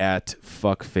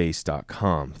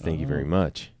ethanis@fuckface.com. Thank you very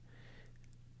much.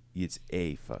 It's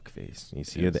a fuckface. You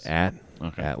see the at?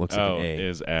 Okay. At looks like an A.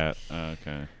 Is at.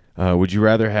 Okay. Would you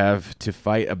rather have to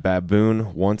fight a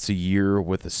baboon once a year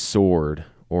with a sword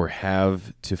or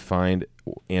have to find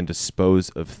and dispose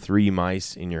of 3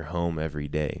 mice in your home every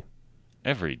day?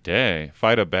 Every day.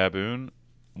 Fight a baboon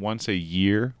once a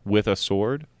year with a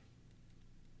sword?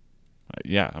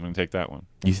 Yeah, I'm going to take that one.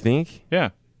 You think?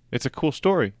 Yeah. It's a cool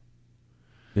story.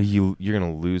 You're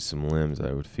going to lose some limbs,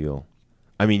 I would feel.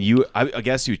 I mean, I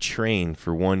guess you train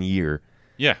for 1 year.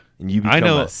 Yeah. And you become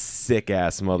a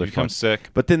sick-ass motherfucker. You become sick.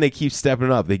 But then they keep stepping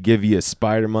up. They give you a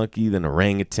spider monkey, then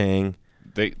orangutan.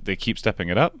 They keep stepping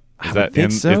it up? I would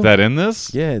think so. Is that in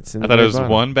this? Yeah, it's in I the thought it very was bottom.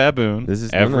 one baboon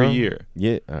every year.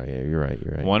 Yeah. Oh, yeah, you're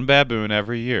right. One baboon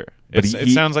every year. But It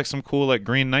sounds like some cool like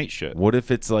Green Knight shit. What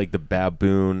if it's like the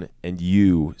baboon and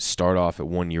you start off at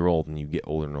 1 year old and you get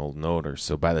older and older and older?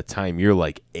 So by the time you're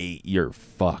like 8, you're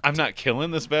fucked. I'm not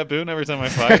killing this baboon every time I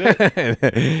fight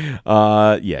it.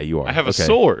 Yeah, you are. I have a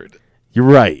sword. You're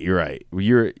right. Well,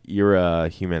 you're a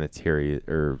humanitarian,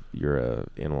 or you're a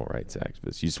animal rights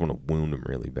activist. You just want to wound him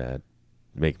really bad,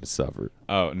 make him suffer.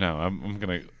 Oh no, I'm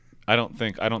gonna. I don't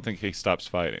think he stops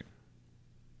fighting.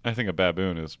 I think a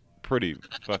baboon is pretty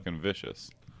fucking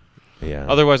vicious. Yeah.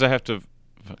 Otherwise, I have to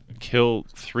kill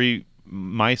 3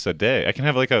 mice a day. I can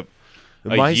have like the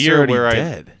a mice year are already where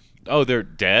dead. Oh, they're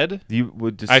dead. You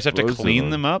would I just have to dispose of clean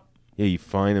them up. Yeah, you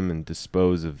find them and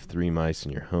dispose of 3 mice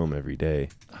in your home every day.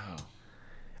 Oh.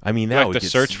 I mean, Do that I have would to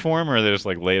get search for them, or are they just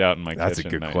like laid out in my That's a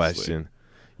kitchen good nicely? question.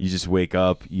 You just wake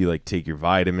up, you like take your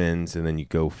vitamins, and then you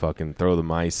go fucking throw the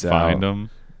mice out. Find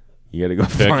them. You gotta go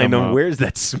Pick find 'em them. up. Where's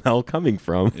that smell coming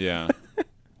from? Yeah.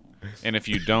 And if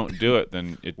you don't do it,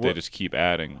 then they just keep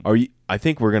adding. Are you? I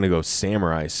think we're gonna go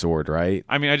samurai sword, right?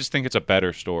 I mean, I just think it's a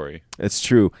better story. That's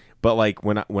true. But like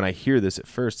when I hear this at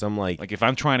first, I'm like Like if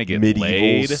I'm trying to get medieval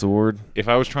laid, sword. if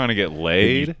I was trying to get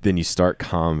laid, Then you start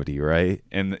comedy, right?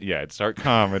 and I'd start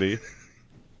comedy.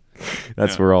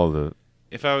 That's Yeah. where all the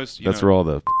If I was, that's where all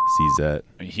the sees at.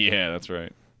 Yeah, that's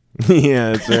right.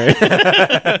 Yeah, that's right.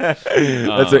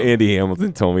 That's what Andy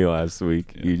Hamilton told me last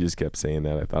week. Yeah. You just kept saying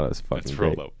that. I thought it was fucking That's where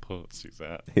great. all the pussies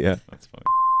at. Yeah, That's funny.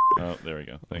 Oh, there we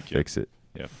go. Thank you. fix it.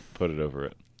 Yeah, put it over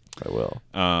it. I will.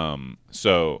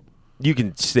 So You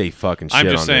can say fucking shit I'm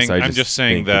just on saying- this. I'm just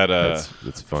saying think that,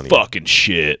 that's funny. fucking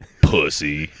shit,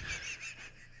 pussy.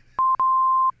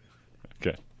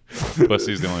 Okay,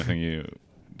 pussy's the only thing you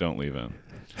don't leave in.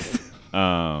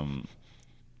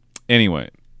 Anyway,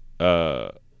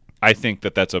 I think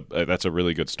that's a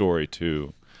really good story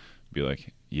to be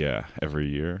like, yeah, every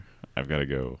year I've got to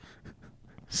go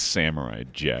samurai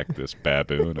jack this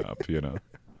baboon up, you know.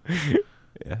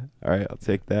 Yeah. All right, I'll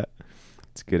take that.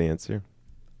 It's a good answer.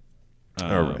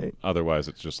 All right. Otherwise,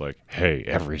 it's just like, hey,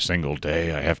 every single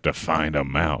day I have to find a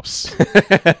mouse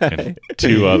and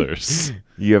 2 others.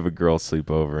 You have a girl sleep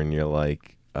over and you're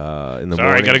like, in the Sorry,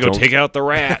 I morning, gotta go don't- take out the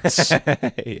rats.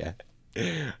 Yeah.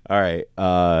 All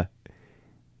right.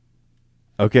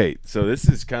 Okay, so this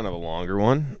is kind of a longer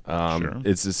one. Sure.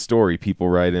 It's a story. People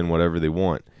write in whatever they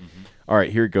want. All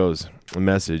right, here it goes. A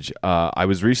message. I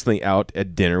was recently out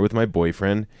at dinner with my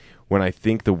boyfriend when I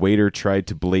think the waiter tried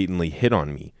to blatantly hit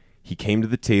on me. He came to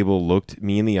the table, looked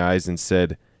me in the eyes, and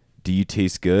said, "Do you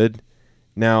taste good?"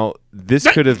 Now, this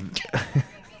could have...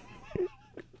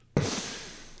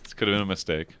 This could have been a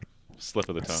mistake. Slip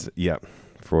of the tongue. Yeah,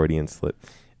 Freudian slip.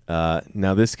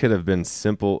 Now this could have been a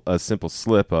simple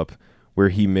slip up where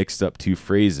he mixed up 2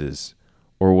 phrases,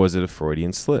 or was it a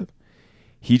Freudian slip?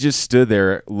 He just stood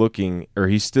there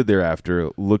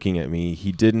after looking at me.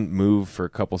 He didn't move for a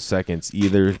couple seconds,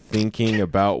 either thinking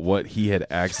about what he had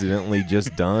accidentally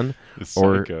just done,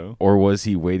 Psycho. or was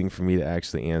he waiting for me to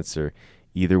actually answer?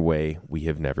 Either way, we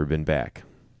have never been back.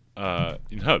 No,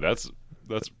 that's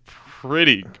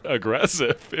pretty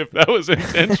aggressive. If that was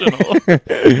intentional.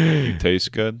 You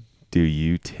taste good. Do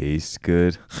you taste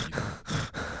good?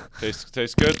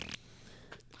 Taste good.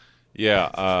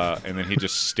 Yeah. And then he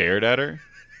just stared at her.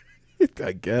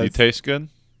 I guess You taste good.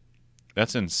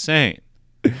 That's insane.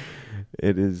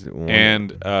 it is. One.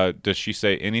 And does she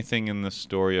say anything in the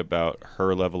story about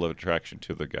her level of attraction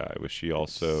to the guy? Was she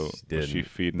also was she didn't.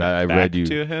 feeding That- it I back read you-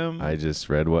 to him? I just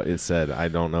read what it said. I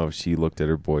don't know if she looked at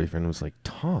her boyfriend and was like,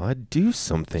 "Todd, do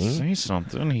something." Say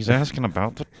something. He's asking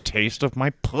about the taste of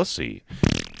my pussy.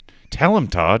 Tell him,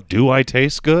 Todd. Do I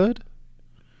taste good?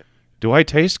 Do I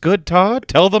taste good, Todd?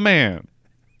 Tell the man.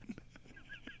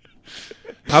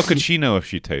 How could she know if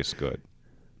she tastes good?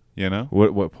 You know?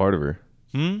 What part of her?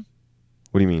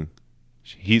 What do you mean?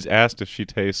 He's asked if she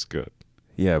tastes good.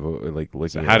 Yeah, but like licking.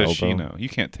 So her how does she elbow? know? You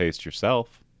can't taste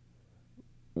yourself.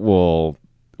 Well,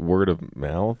 word of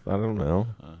mouth. I don't know.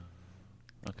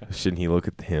 Okay. Shouldn't he look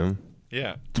at him?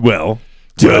 Yeah. Well,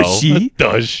 does she?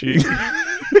 Does she?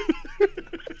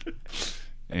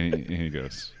 And he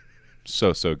goes,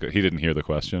 So good. He didn't hear the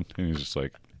question. And he's just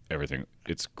like, everything.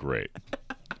 It's great.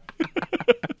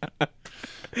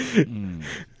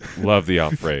 Love the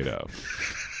Alfredo.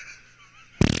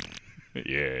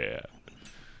 Yeah.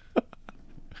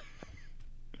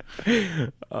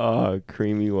 Oh,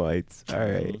 creamy whites. All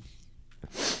right.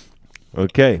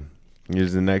 Okay.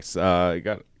 Here's the next. I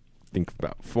got to think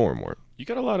about 4 more. You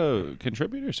got a lot of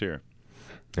contributors here.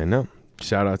 I know.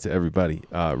 Shout out to everybody.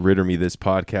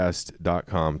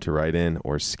 RitterMeThisPodcast.com to write in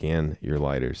or scan your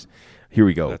lighters. Here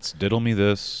we go. That's Diddle Me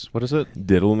This. What is it?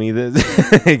 Diddle me this.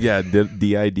 Yeah, Diddle.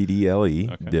 Okay.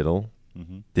 Diddle.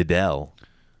 Diddle.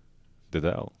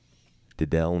 Diddle.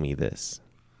 Diddle me this.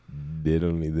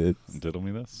 Diddle me this. Diddle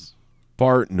Me This?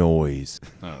 Fart noise.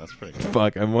 Oh, that's pretty good.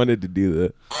 Fuck, I wanted to do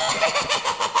that.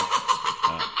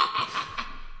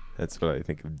 That's what I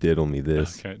think of diddle me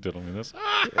this. Okay, Diddle Me This.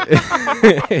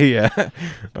 Yeah.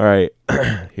 All right.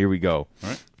 Here we go. All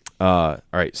right. All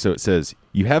right. So it says,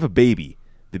 you have a baby.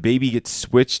 The baby gets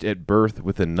switched at birth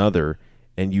with another,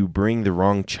 and you bring the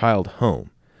wrong child home.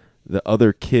 The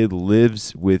other kid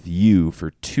lives with you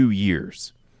for 2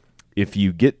 years. If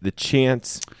you get the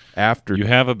chance after... You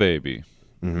have a baby.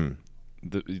 Mm-hmm.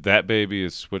 That baby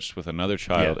is switched with another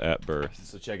child at birth.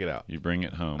 So check it out. You bring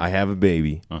it home. I have a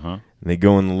baby, Uh-huh. and they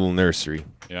go in the little nursery.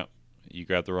 Yep. You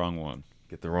got the wrong one.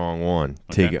 Get the wrong one.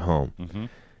 Take Okay. it home. Mm-hmm.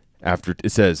 After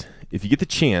it says, if you get the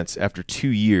chance after 2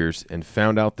 years and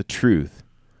found out the truth,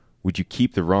 would you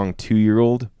keep the wrong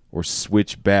 2-year-old or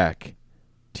switch back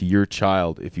to your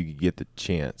child if you could get the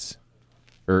chance,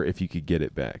 or if you could get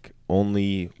it back?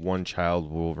 Only one child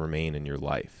will remain in your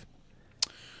life.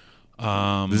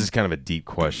 This is kind of a deep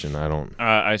question.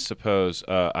 I suppose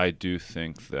I do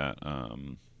think that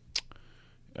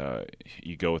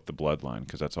you go with the bloodline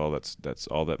because that's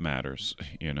all that matters.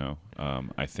 You know,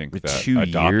 I think But that 2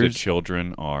 adopted years?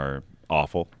 children are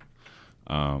awful.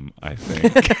 I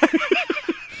think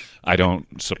I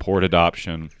don't support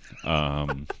adoption,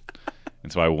 and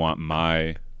so I want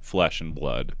my flesh and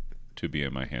blood to be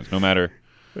in my hands, no matter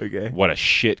Okay. what a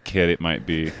shit kid it might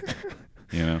be.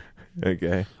 You know.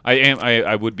 Okay.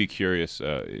 I would be curious.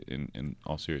 In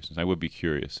all seriousness, I would be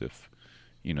curious if,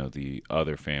 the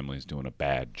other family's doing a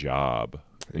bad job.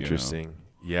 Interesting.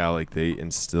 Yeah, like they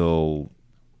instill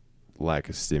lack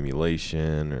of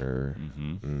stimulation or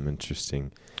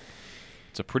interesting.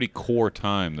 It's a pretty core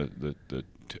time. The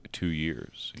 2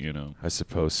 years. I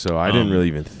suppose so. I didn't really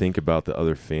even think about the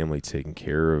other family taking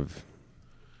care of.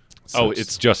 Oh,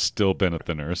 it's just still been at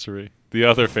the nursery. The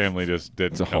other family just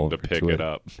didn't a come whole to pick twin. it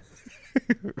up.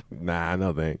 Nah,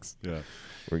 no thanks. Yeah.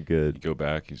 We're You good. go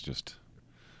back. It's just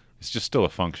still a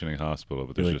functioning hospital,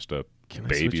 but there's Like, just a "Can I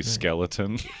baby switch back?"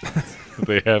 skeleton that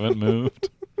they haven't moved.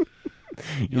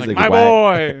 He's Like, like, my "Whack."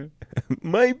 boy.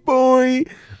 My boy.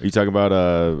 Are you talking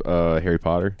about Harry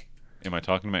Potter? Am I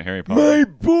talking about Harry Potter? My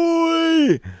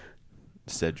boy.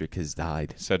 Cedric has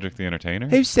died. Cedric the Entertainer?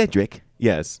 Hey, Cedric.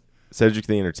 Yes, Cedric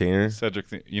the Entertainer.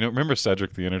 Remember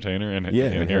Cedric the Entertainer in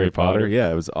In Harry Potter?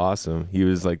 Yeah, it was awesome. He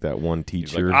was like that one He's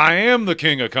teacher. like, I am the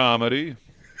king of comedy.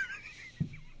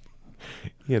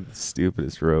 He had the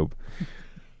stupidest robe.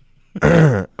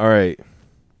 All right.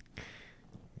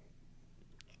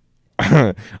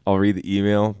 I'll read the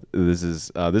email. This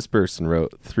is this person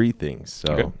wrote 3 things.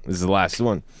 So Okay. this is the last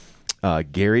one.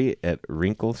 Gary at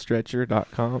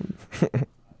wrinklestretcher.com.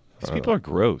 These people are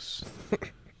gross.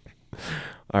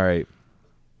 All right.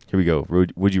 Here we go.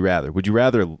 Would you rather? Would you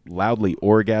rather loudly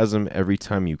orgasm every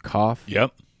time you cough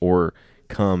Yep. or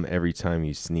come every time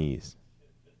you sneeze?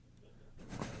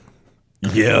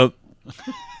 Yep.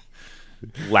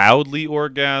 Loudly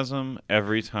orgasm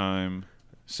every time.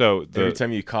 So Every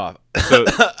time you cough. So,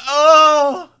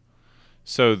 Oh!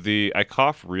 so I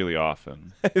cough really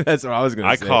often. That's what I was going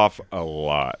to I say. cough a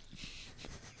lot.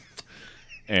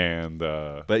 And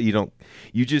But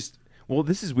well,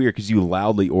 this is weird because you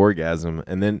loudly orgasm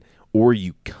or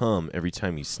you come every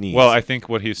time you sneeze. well, I think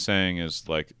what he's saying is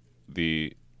like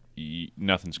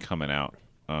nothing's coming out.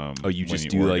 you when just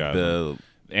do like orgasm.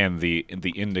 And the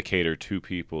indicator to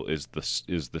people is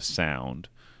the sound.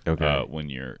 Okay. When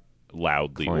you're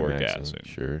loudly climaxing, orgasming.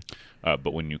 Sure.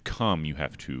 But when you come, you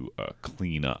have to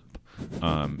clean up.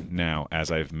 Now,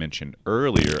 as I've mentioned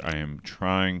earlier, I am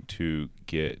trying to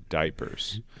get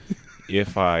diapers.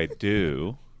 If I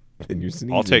do, And you're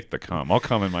sneezing. I'll take the cum. I'll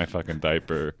come in my fucking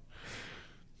diaper.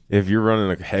 If you're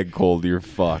running a head cold, you're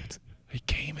fucked. He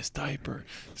came his diaper.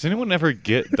 Does anyone ever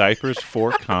get diapers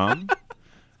for cum?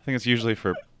 I think it's usually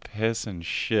for piss and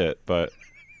shit, but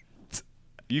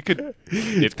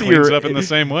it cleans up in the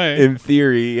same way. In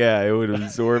theory, yeah, it would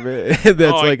absorb it.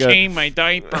 That's I like came my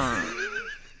diaper.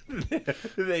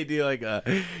 They do like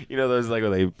those like where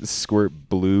they squirt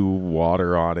blue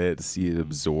water on it to see it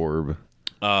absorb.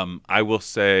 I will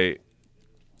say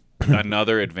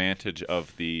another advantage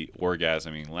of the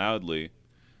orgasming loudly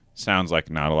sounds like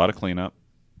not a lot of cleanup.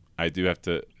 I do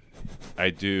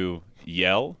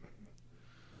yell,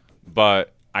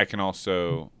 but I can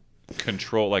also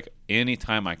control, like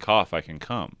anytime I cough, I can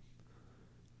come.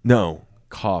 No,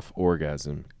 cough,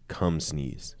 orgasm, come,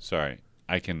 sneeze. Sorry.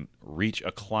 I can reach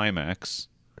a climax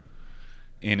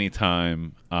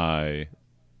anytime I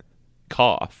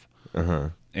cough. Uh-huh.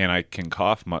 And I can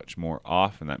cough much more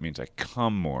often. That means I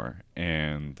come more.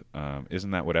 And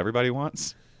isn't that what everybody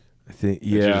wants? I think, That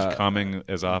you're yeah. just coming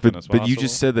as often as possible? But you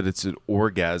just said that it's an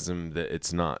orgasm, that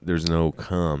it's not, there's no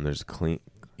cum, there's a clean.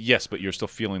 Yes, but you're still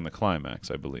feeling the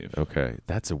climax, I believe. Okay,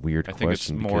 that's a weird I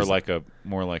question. think it's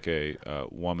more like a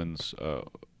woman's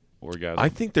orgasm. I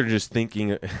think they're just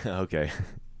thinking, okay,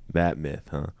 that myth,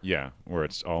 huh? Yeah, where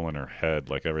it's all in her head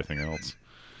like everything else.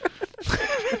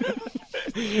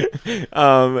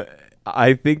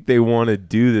 I think they want to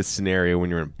do this scenario when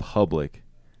you're in public.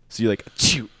 So you're like,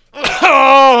 chew.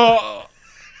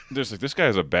 There's like, this guy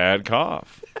has a bad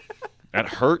cough. That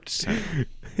hurts him.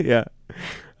 Yeah.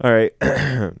 All right.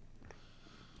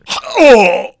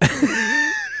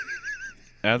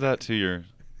 Add that to your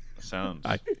sounds.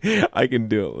 I can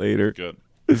do it later. Good.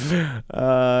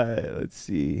 Let's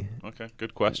see. Okay,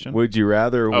 good question. Would you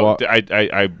rather Oh, walk?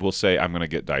 I will say I'm going to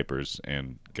get diapers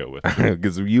and go with it.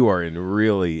 Because you are in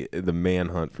really the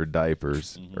manhunt for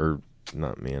diapers, or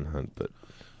not manhunt, but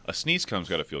A sneeze come's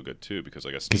got to feel good too, because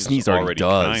like a sneeze sneeze is already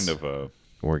already does. kind of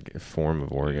a form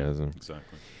of orgasm.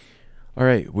 exactly. All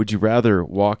right. Would you rather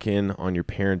walk in on your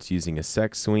parents using a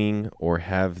sex swing, or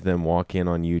have them walk in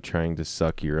on you trying to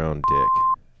suck your own dick?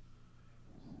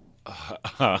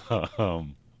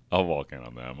 I'll walk in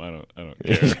on them. I don't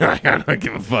care. I don't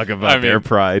give a fuck about their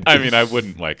pride. I mean, I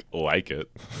wouldn't like it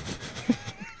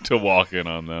to walk in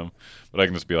on them, but I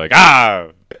can just be like,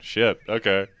 shit,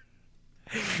 okay.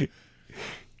 You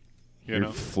You're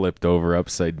know, flipped over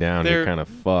upside down. You're They're- kind of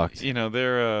fucked. you know,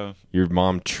 they're Your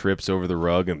mom trips over the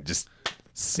rug and just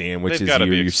sandwiches they've got to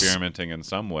you. be Your experimenting in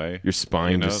some way. your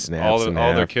spine You know, just snaps all in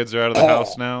their half. kids are out of the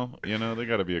house now. You know, they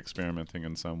got to be experimenting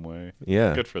in some way.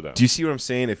 Yeah. Good for them. Do you see what I'm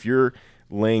saying? If you're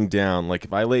laying down, like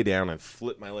if I lay down and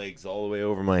flip my legs all the way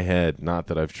over my head, not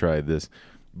that I've tried this,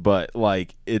 but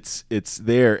like it's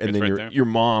there, and It's then right your there. your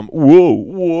mom,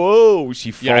 whoa,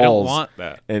 she falls Yeah, I don't want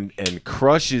that. and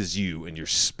crushes you in your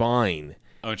spine.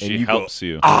 Oh, and and she you go, helps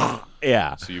you.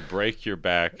 Yeah. So you break your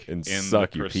back And in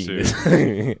suck the your pursuit.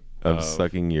 penis. of of-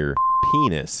 sucking your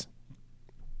penis.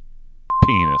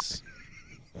 Penis.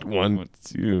 1,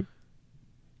 2.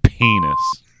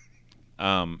 Penis.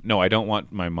 No, I don't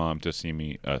want my mom to see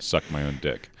me suck my own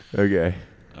dick. Okay.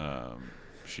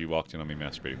 She walked in on me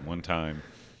masturbating one time,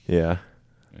 Yeah.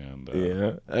 and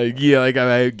Yeah. Like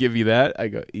I give you that. I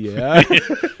go, yeah.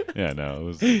 yeah, no, it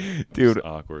was Dude.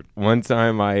 awkward. One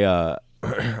time I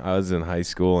I was in high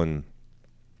school, and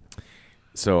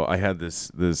so I had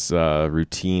this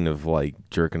routine of like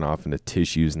jerking off into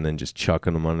tissues and then just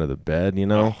chucking them under the bed, you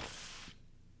know?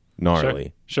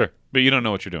 Gnarly. Sure, but you don't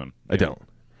know what you're doing. I don't.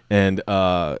 And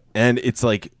it's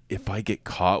like, if I get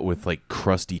caught with like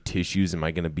crusty tissues, am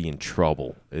I going to be in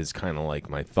trouble? Is kind of like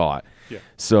my thought. Yeah.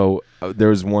 So there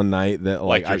was one night that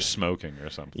Like like you're I smoking or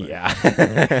something. yeah.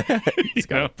 He's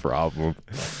got know? a problem.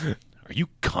 Are you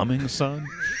coming, son?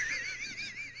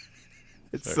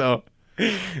 So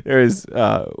there was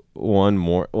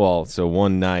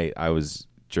one night I was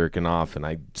jerking off, and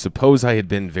I suppose I had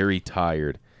been very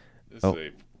tired. This Oh.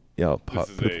 is Yeah, I'll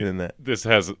this put it in that. This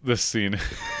scene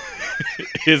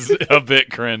is a bit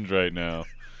cringe right now.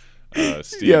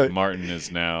 Steve Yeah. Martin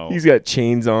is now He's got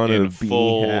chains on In and a beanie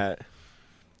full- hat.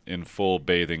 in full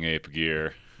bathing ape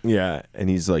gear. Yeah, and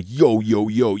he's like, yo, yo,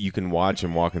 yo. You can watch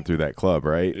him walking through that club,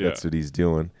 right? Yeah. That's what he's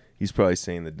doing. He's probably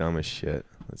saying the dumbest shit.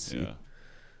 Let's see. Yeah.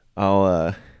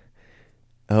 I'll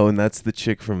oh, and that's the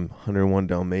chick from 101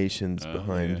 Dalmatians Oh,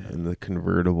 behind yeah. in the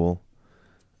convertible.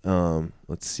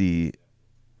 Let's see.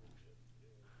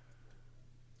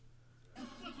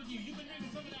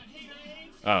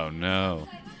 Oh no.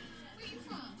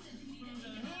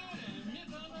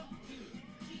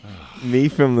 Me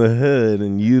from the hood,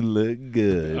 and you look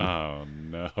good. Oh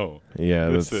no. Yeah,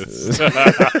 This that's.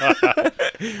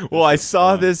 is Well, I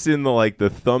saw this in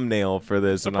the thumbnail for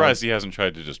this. and I surprised he hasn't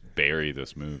tried to just bury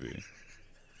this movie.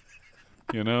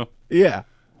 You know? Yeah,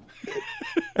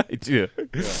 I do.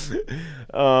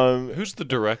 Who's the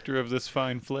director of this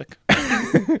fine flick?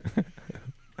 I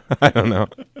don't know.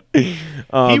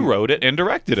 He wrote it and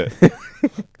directed it.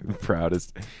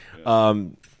 Proudest.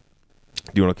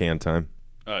 Doing okay on time?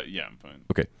 Yeah, I'm fine.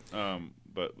 Okay.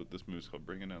 But with this movie's called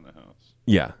Bringing Down the House.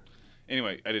 Yeah.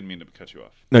 Anyway, I didn't mean to cut you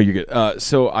off. No, you're good.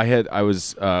 So I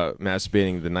was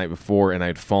masturbating the night before, and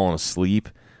I'd fallen asleep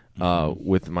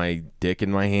with my dick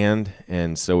in my hand,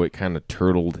 and so it kind of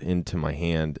turtled into my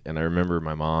hand. And I remember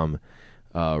my mom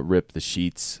ripped the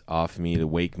sheets off me to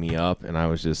wake me up, and I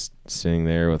was just sitting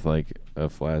there with like a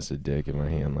flaccid dick in my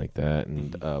hand like that,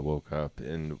 and woke up,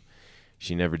 and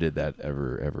she never did that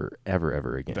ever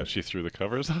again. That she threw the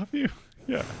covers off you?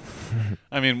 Yeah.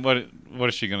 I mean, what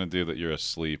is she gonna do that you're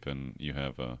asleep and you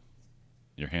have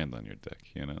your hand on your dick?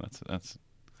 You know, that's.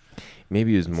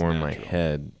 Maybe it was more in my natural.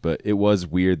 head, but it was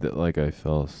weird that like I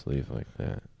fell asleep like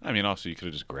that. I mean, also you could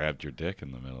have just grabbed your dick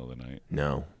in the middle of the night.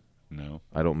 No, No,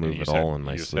 I don't move You at just had- all in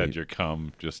my You just sleep. had your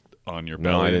cum just on your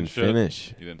belly. No, I and didn't shit?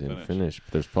 finish. You didn't finish.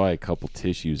 But there's probably a couple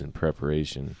tissues in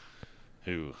preparation.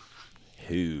 Who?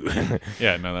 Who?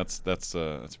 Yeah, no,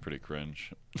 that's pretty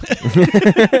cringe.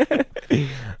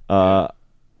 All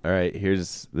right,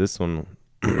 here's this one.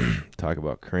 Talk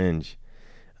about cringe.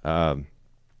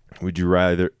 Would you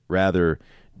rather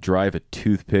drive a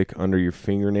toothpick under your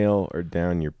fingernail or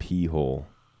down your pee hole?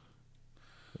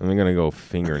 I'm gonna go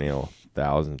fingernail,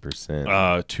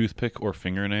 1000%. Toothpick or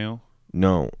fingernail?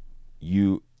 No,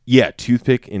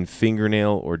 toothpick in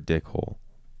fingernail or dick hole.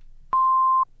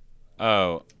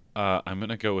 Oh, I'm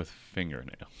gonna go with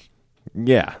fingernail.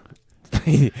 Yeah.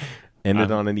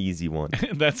 Ended on an easy one.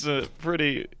 That's a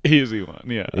pretty easy one.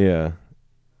 Yeah. Yeah.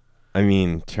 I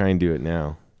mean, try and do it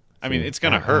now. I mean, See? it's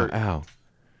gonna Ow, hurt. Ow, ow.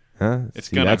 Huh? It's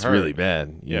See, gonna that's hurt. really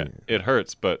bad. Yeah, it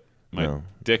hurts, but my No.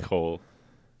 dick hole.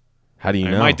 How do you I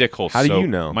mean, know? my dick hole's How so, do you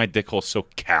know? My dick hole's so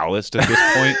calloused at this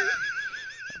point.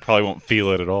 I probably won't feel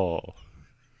it at all.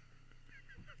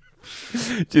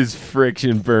 Just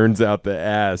friction burns out the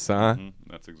ass, huh?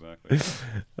 That's exactly.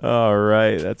 All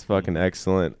right, that's fucking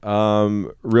excellent.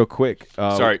 Real quick.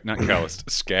 Sorry, not calloused.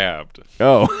 Scabbed.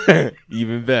 Oh,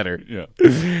 even better. Yeah.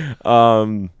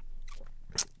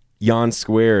 Yawn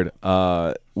Squared.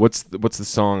 What's the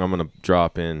song I'm gonna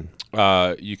drop in?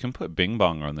 You can put Bing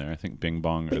Bong on there. I think Bing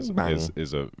Bong, Bing Bong.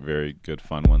 is a very good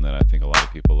fun one that I think a lot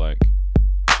of people like.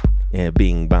 Yeah,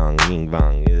 bing bong,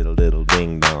 little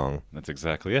ding dong. That's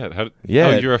exactly it. Yeah.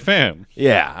 Oh, you're a fan.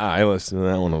 Yeah, I listened to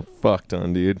that one a fuck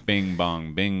ton, dude. Bing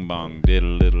bong,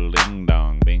 diddle little ding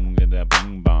dong, bing da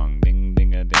bing bong, ding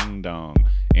ding a ding dong.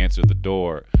 Answer the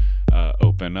door,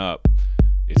 open up.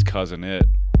 It's cousin It,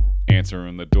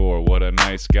 answering the door. What a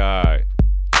nice guy,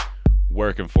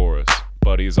 working for us,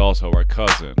 but he's also our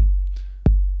cousin.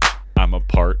 I'm a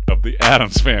part of the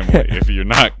Addams family. If you're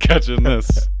not catching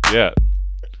this yet,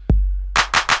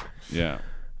 yeah.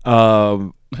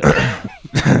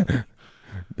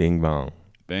 Bing bong.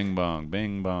 Bing bong,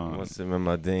 bing bong. Wants to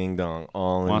my ding dong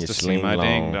all in Wants your to see sling my long.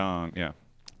 ding dong. Yeah.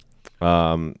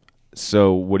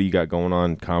 So what do you got going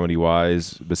on comedy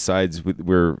wise? Besides,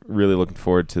 we're really looking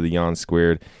forward to the Yawn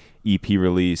Squared EP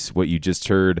release. What you just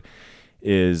heard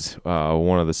is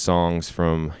one of the songs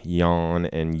from Yawn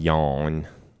and Yawn.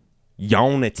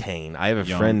 Yawnatane. I have a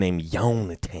Yawn. friend named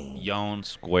Yawnatane. Yawn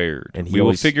Squared. And he we will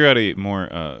always- figure out a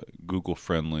more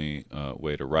Google-friendly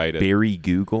way to write it. Barry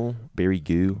Goo. Barry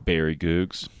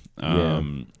Googs.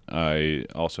 I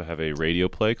also have a radio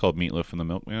play called Meatloaf and the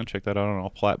Milkman. Check that out on all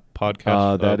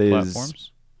podcast That is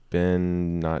platforms.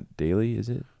 Ben, not Daily, is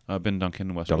it? Ben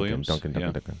Duncan, West Williams. Duncan.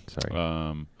 Yeah.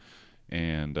 Sorry.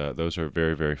 And those are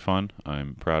very, very fun.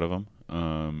 I'm proud of them.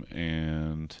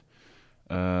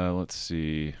 Let's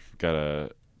see. Got a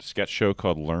sketch show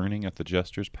called Learning at the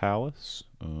Jester's Palace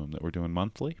that we're doing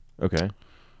monthly. Okay.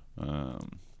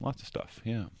 Lots of stuff.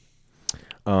 Yeah.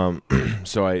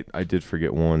 So I did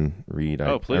forget one read.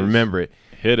 I Please. remember it.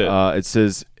 Hit it. It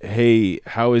says, "Hey,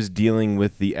 how is dealing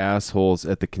with the assholes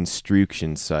at the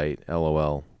construction site?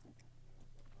 LOL."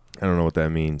 I don't know what that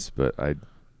means, but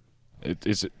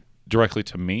Is it directly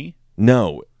to me?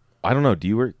 no, I don't know. Do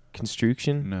you work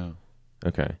construction? No.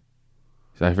 Okay.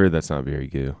 So I've heard that's not very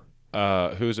good.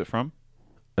 Who is it from?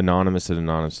 Anonymous at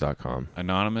anonymous.com.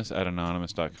 Anonymous at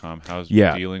anonymous.com. How's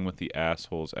Yeah. dealing with the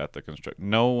assholes at the construction?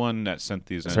 No one that sent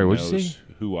these in Sorry, what'd you knows say?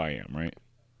 who I am, right?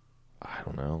 I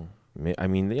don't know. I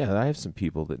mean, yeah, I have some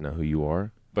people that know who you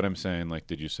are. But I'm saying, like,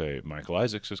 did you say Michael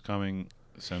Isaacs is coming?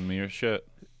 Send me your shit.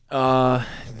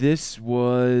 This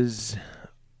was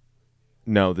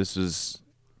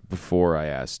before I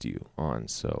asked you on.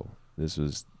 So this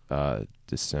was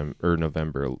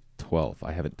November 12th.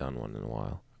 I haven't done one in a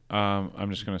while. I'm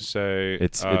just gonna say,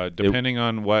 It- depending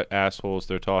on what assholes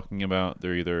they're talking about,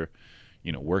 they're either,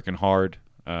 working hard,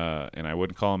 and I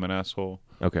wouldn't call them an asshole,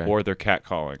 Okay. or they're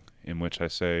catcalling, in which I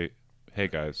say, hey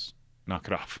guys, knock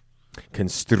it off.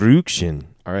 Construction.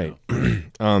 All right.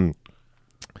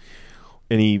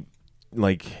 Any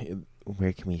like,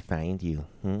 where can we find you?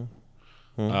 You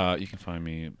can find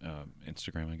me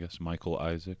Instagram, I guess. Michael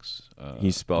Isaacs.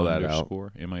 You spell that out.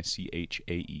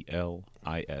 MICHAELISAACS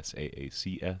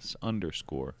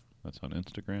 _. That's on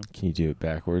Instagram. Can you do it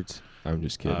backwards? I'm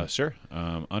just kidding. Sure.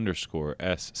 Underscore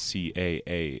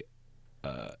SCAASI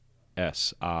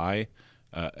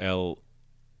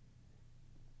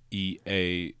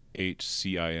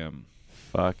LEAHCIM.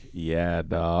 Fuck yeah,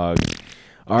 dog.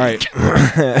 All right.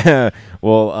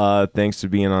 Well, thanks for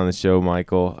being on the show,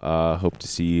 Michael. Hope to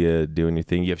see you doing your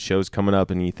thing. You have shows coming up.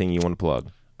 Anything you want to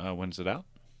plug? When's it out?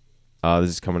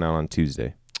 This is coming out on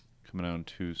Tuesday. Coming out on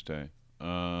Tuesday.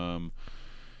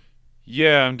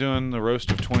 Yeah, I'm doing the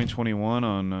Roast of 2021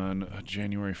 on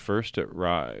January 1st at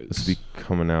Rise. This will be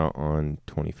coming out on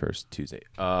 21st, Tuesday.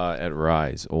 At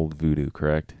Rise, Old Voodoo,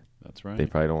 correct? That's right. They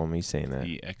probably don't want me saying that.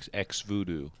 The X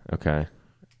Voodoo. Okay.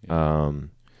 Yeah.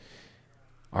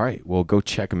 All right. Well, go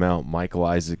check him out. Michael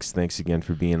Isaacs, thanks again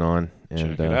for being on.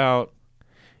 And, Check it out.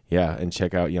 Yeah, and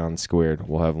check out Jan Squared.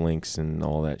 We'll have links and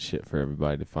all that shit for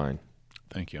everybody to find.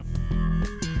 Thank you.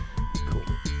 Cool.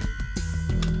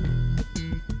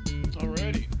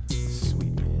 Alrighty.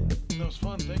 Sweet, man. That was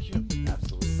fun. Thank you.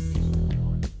 Absolutely.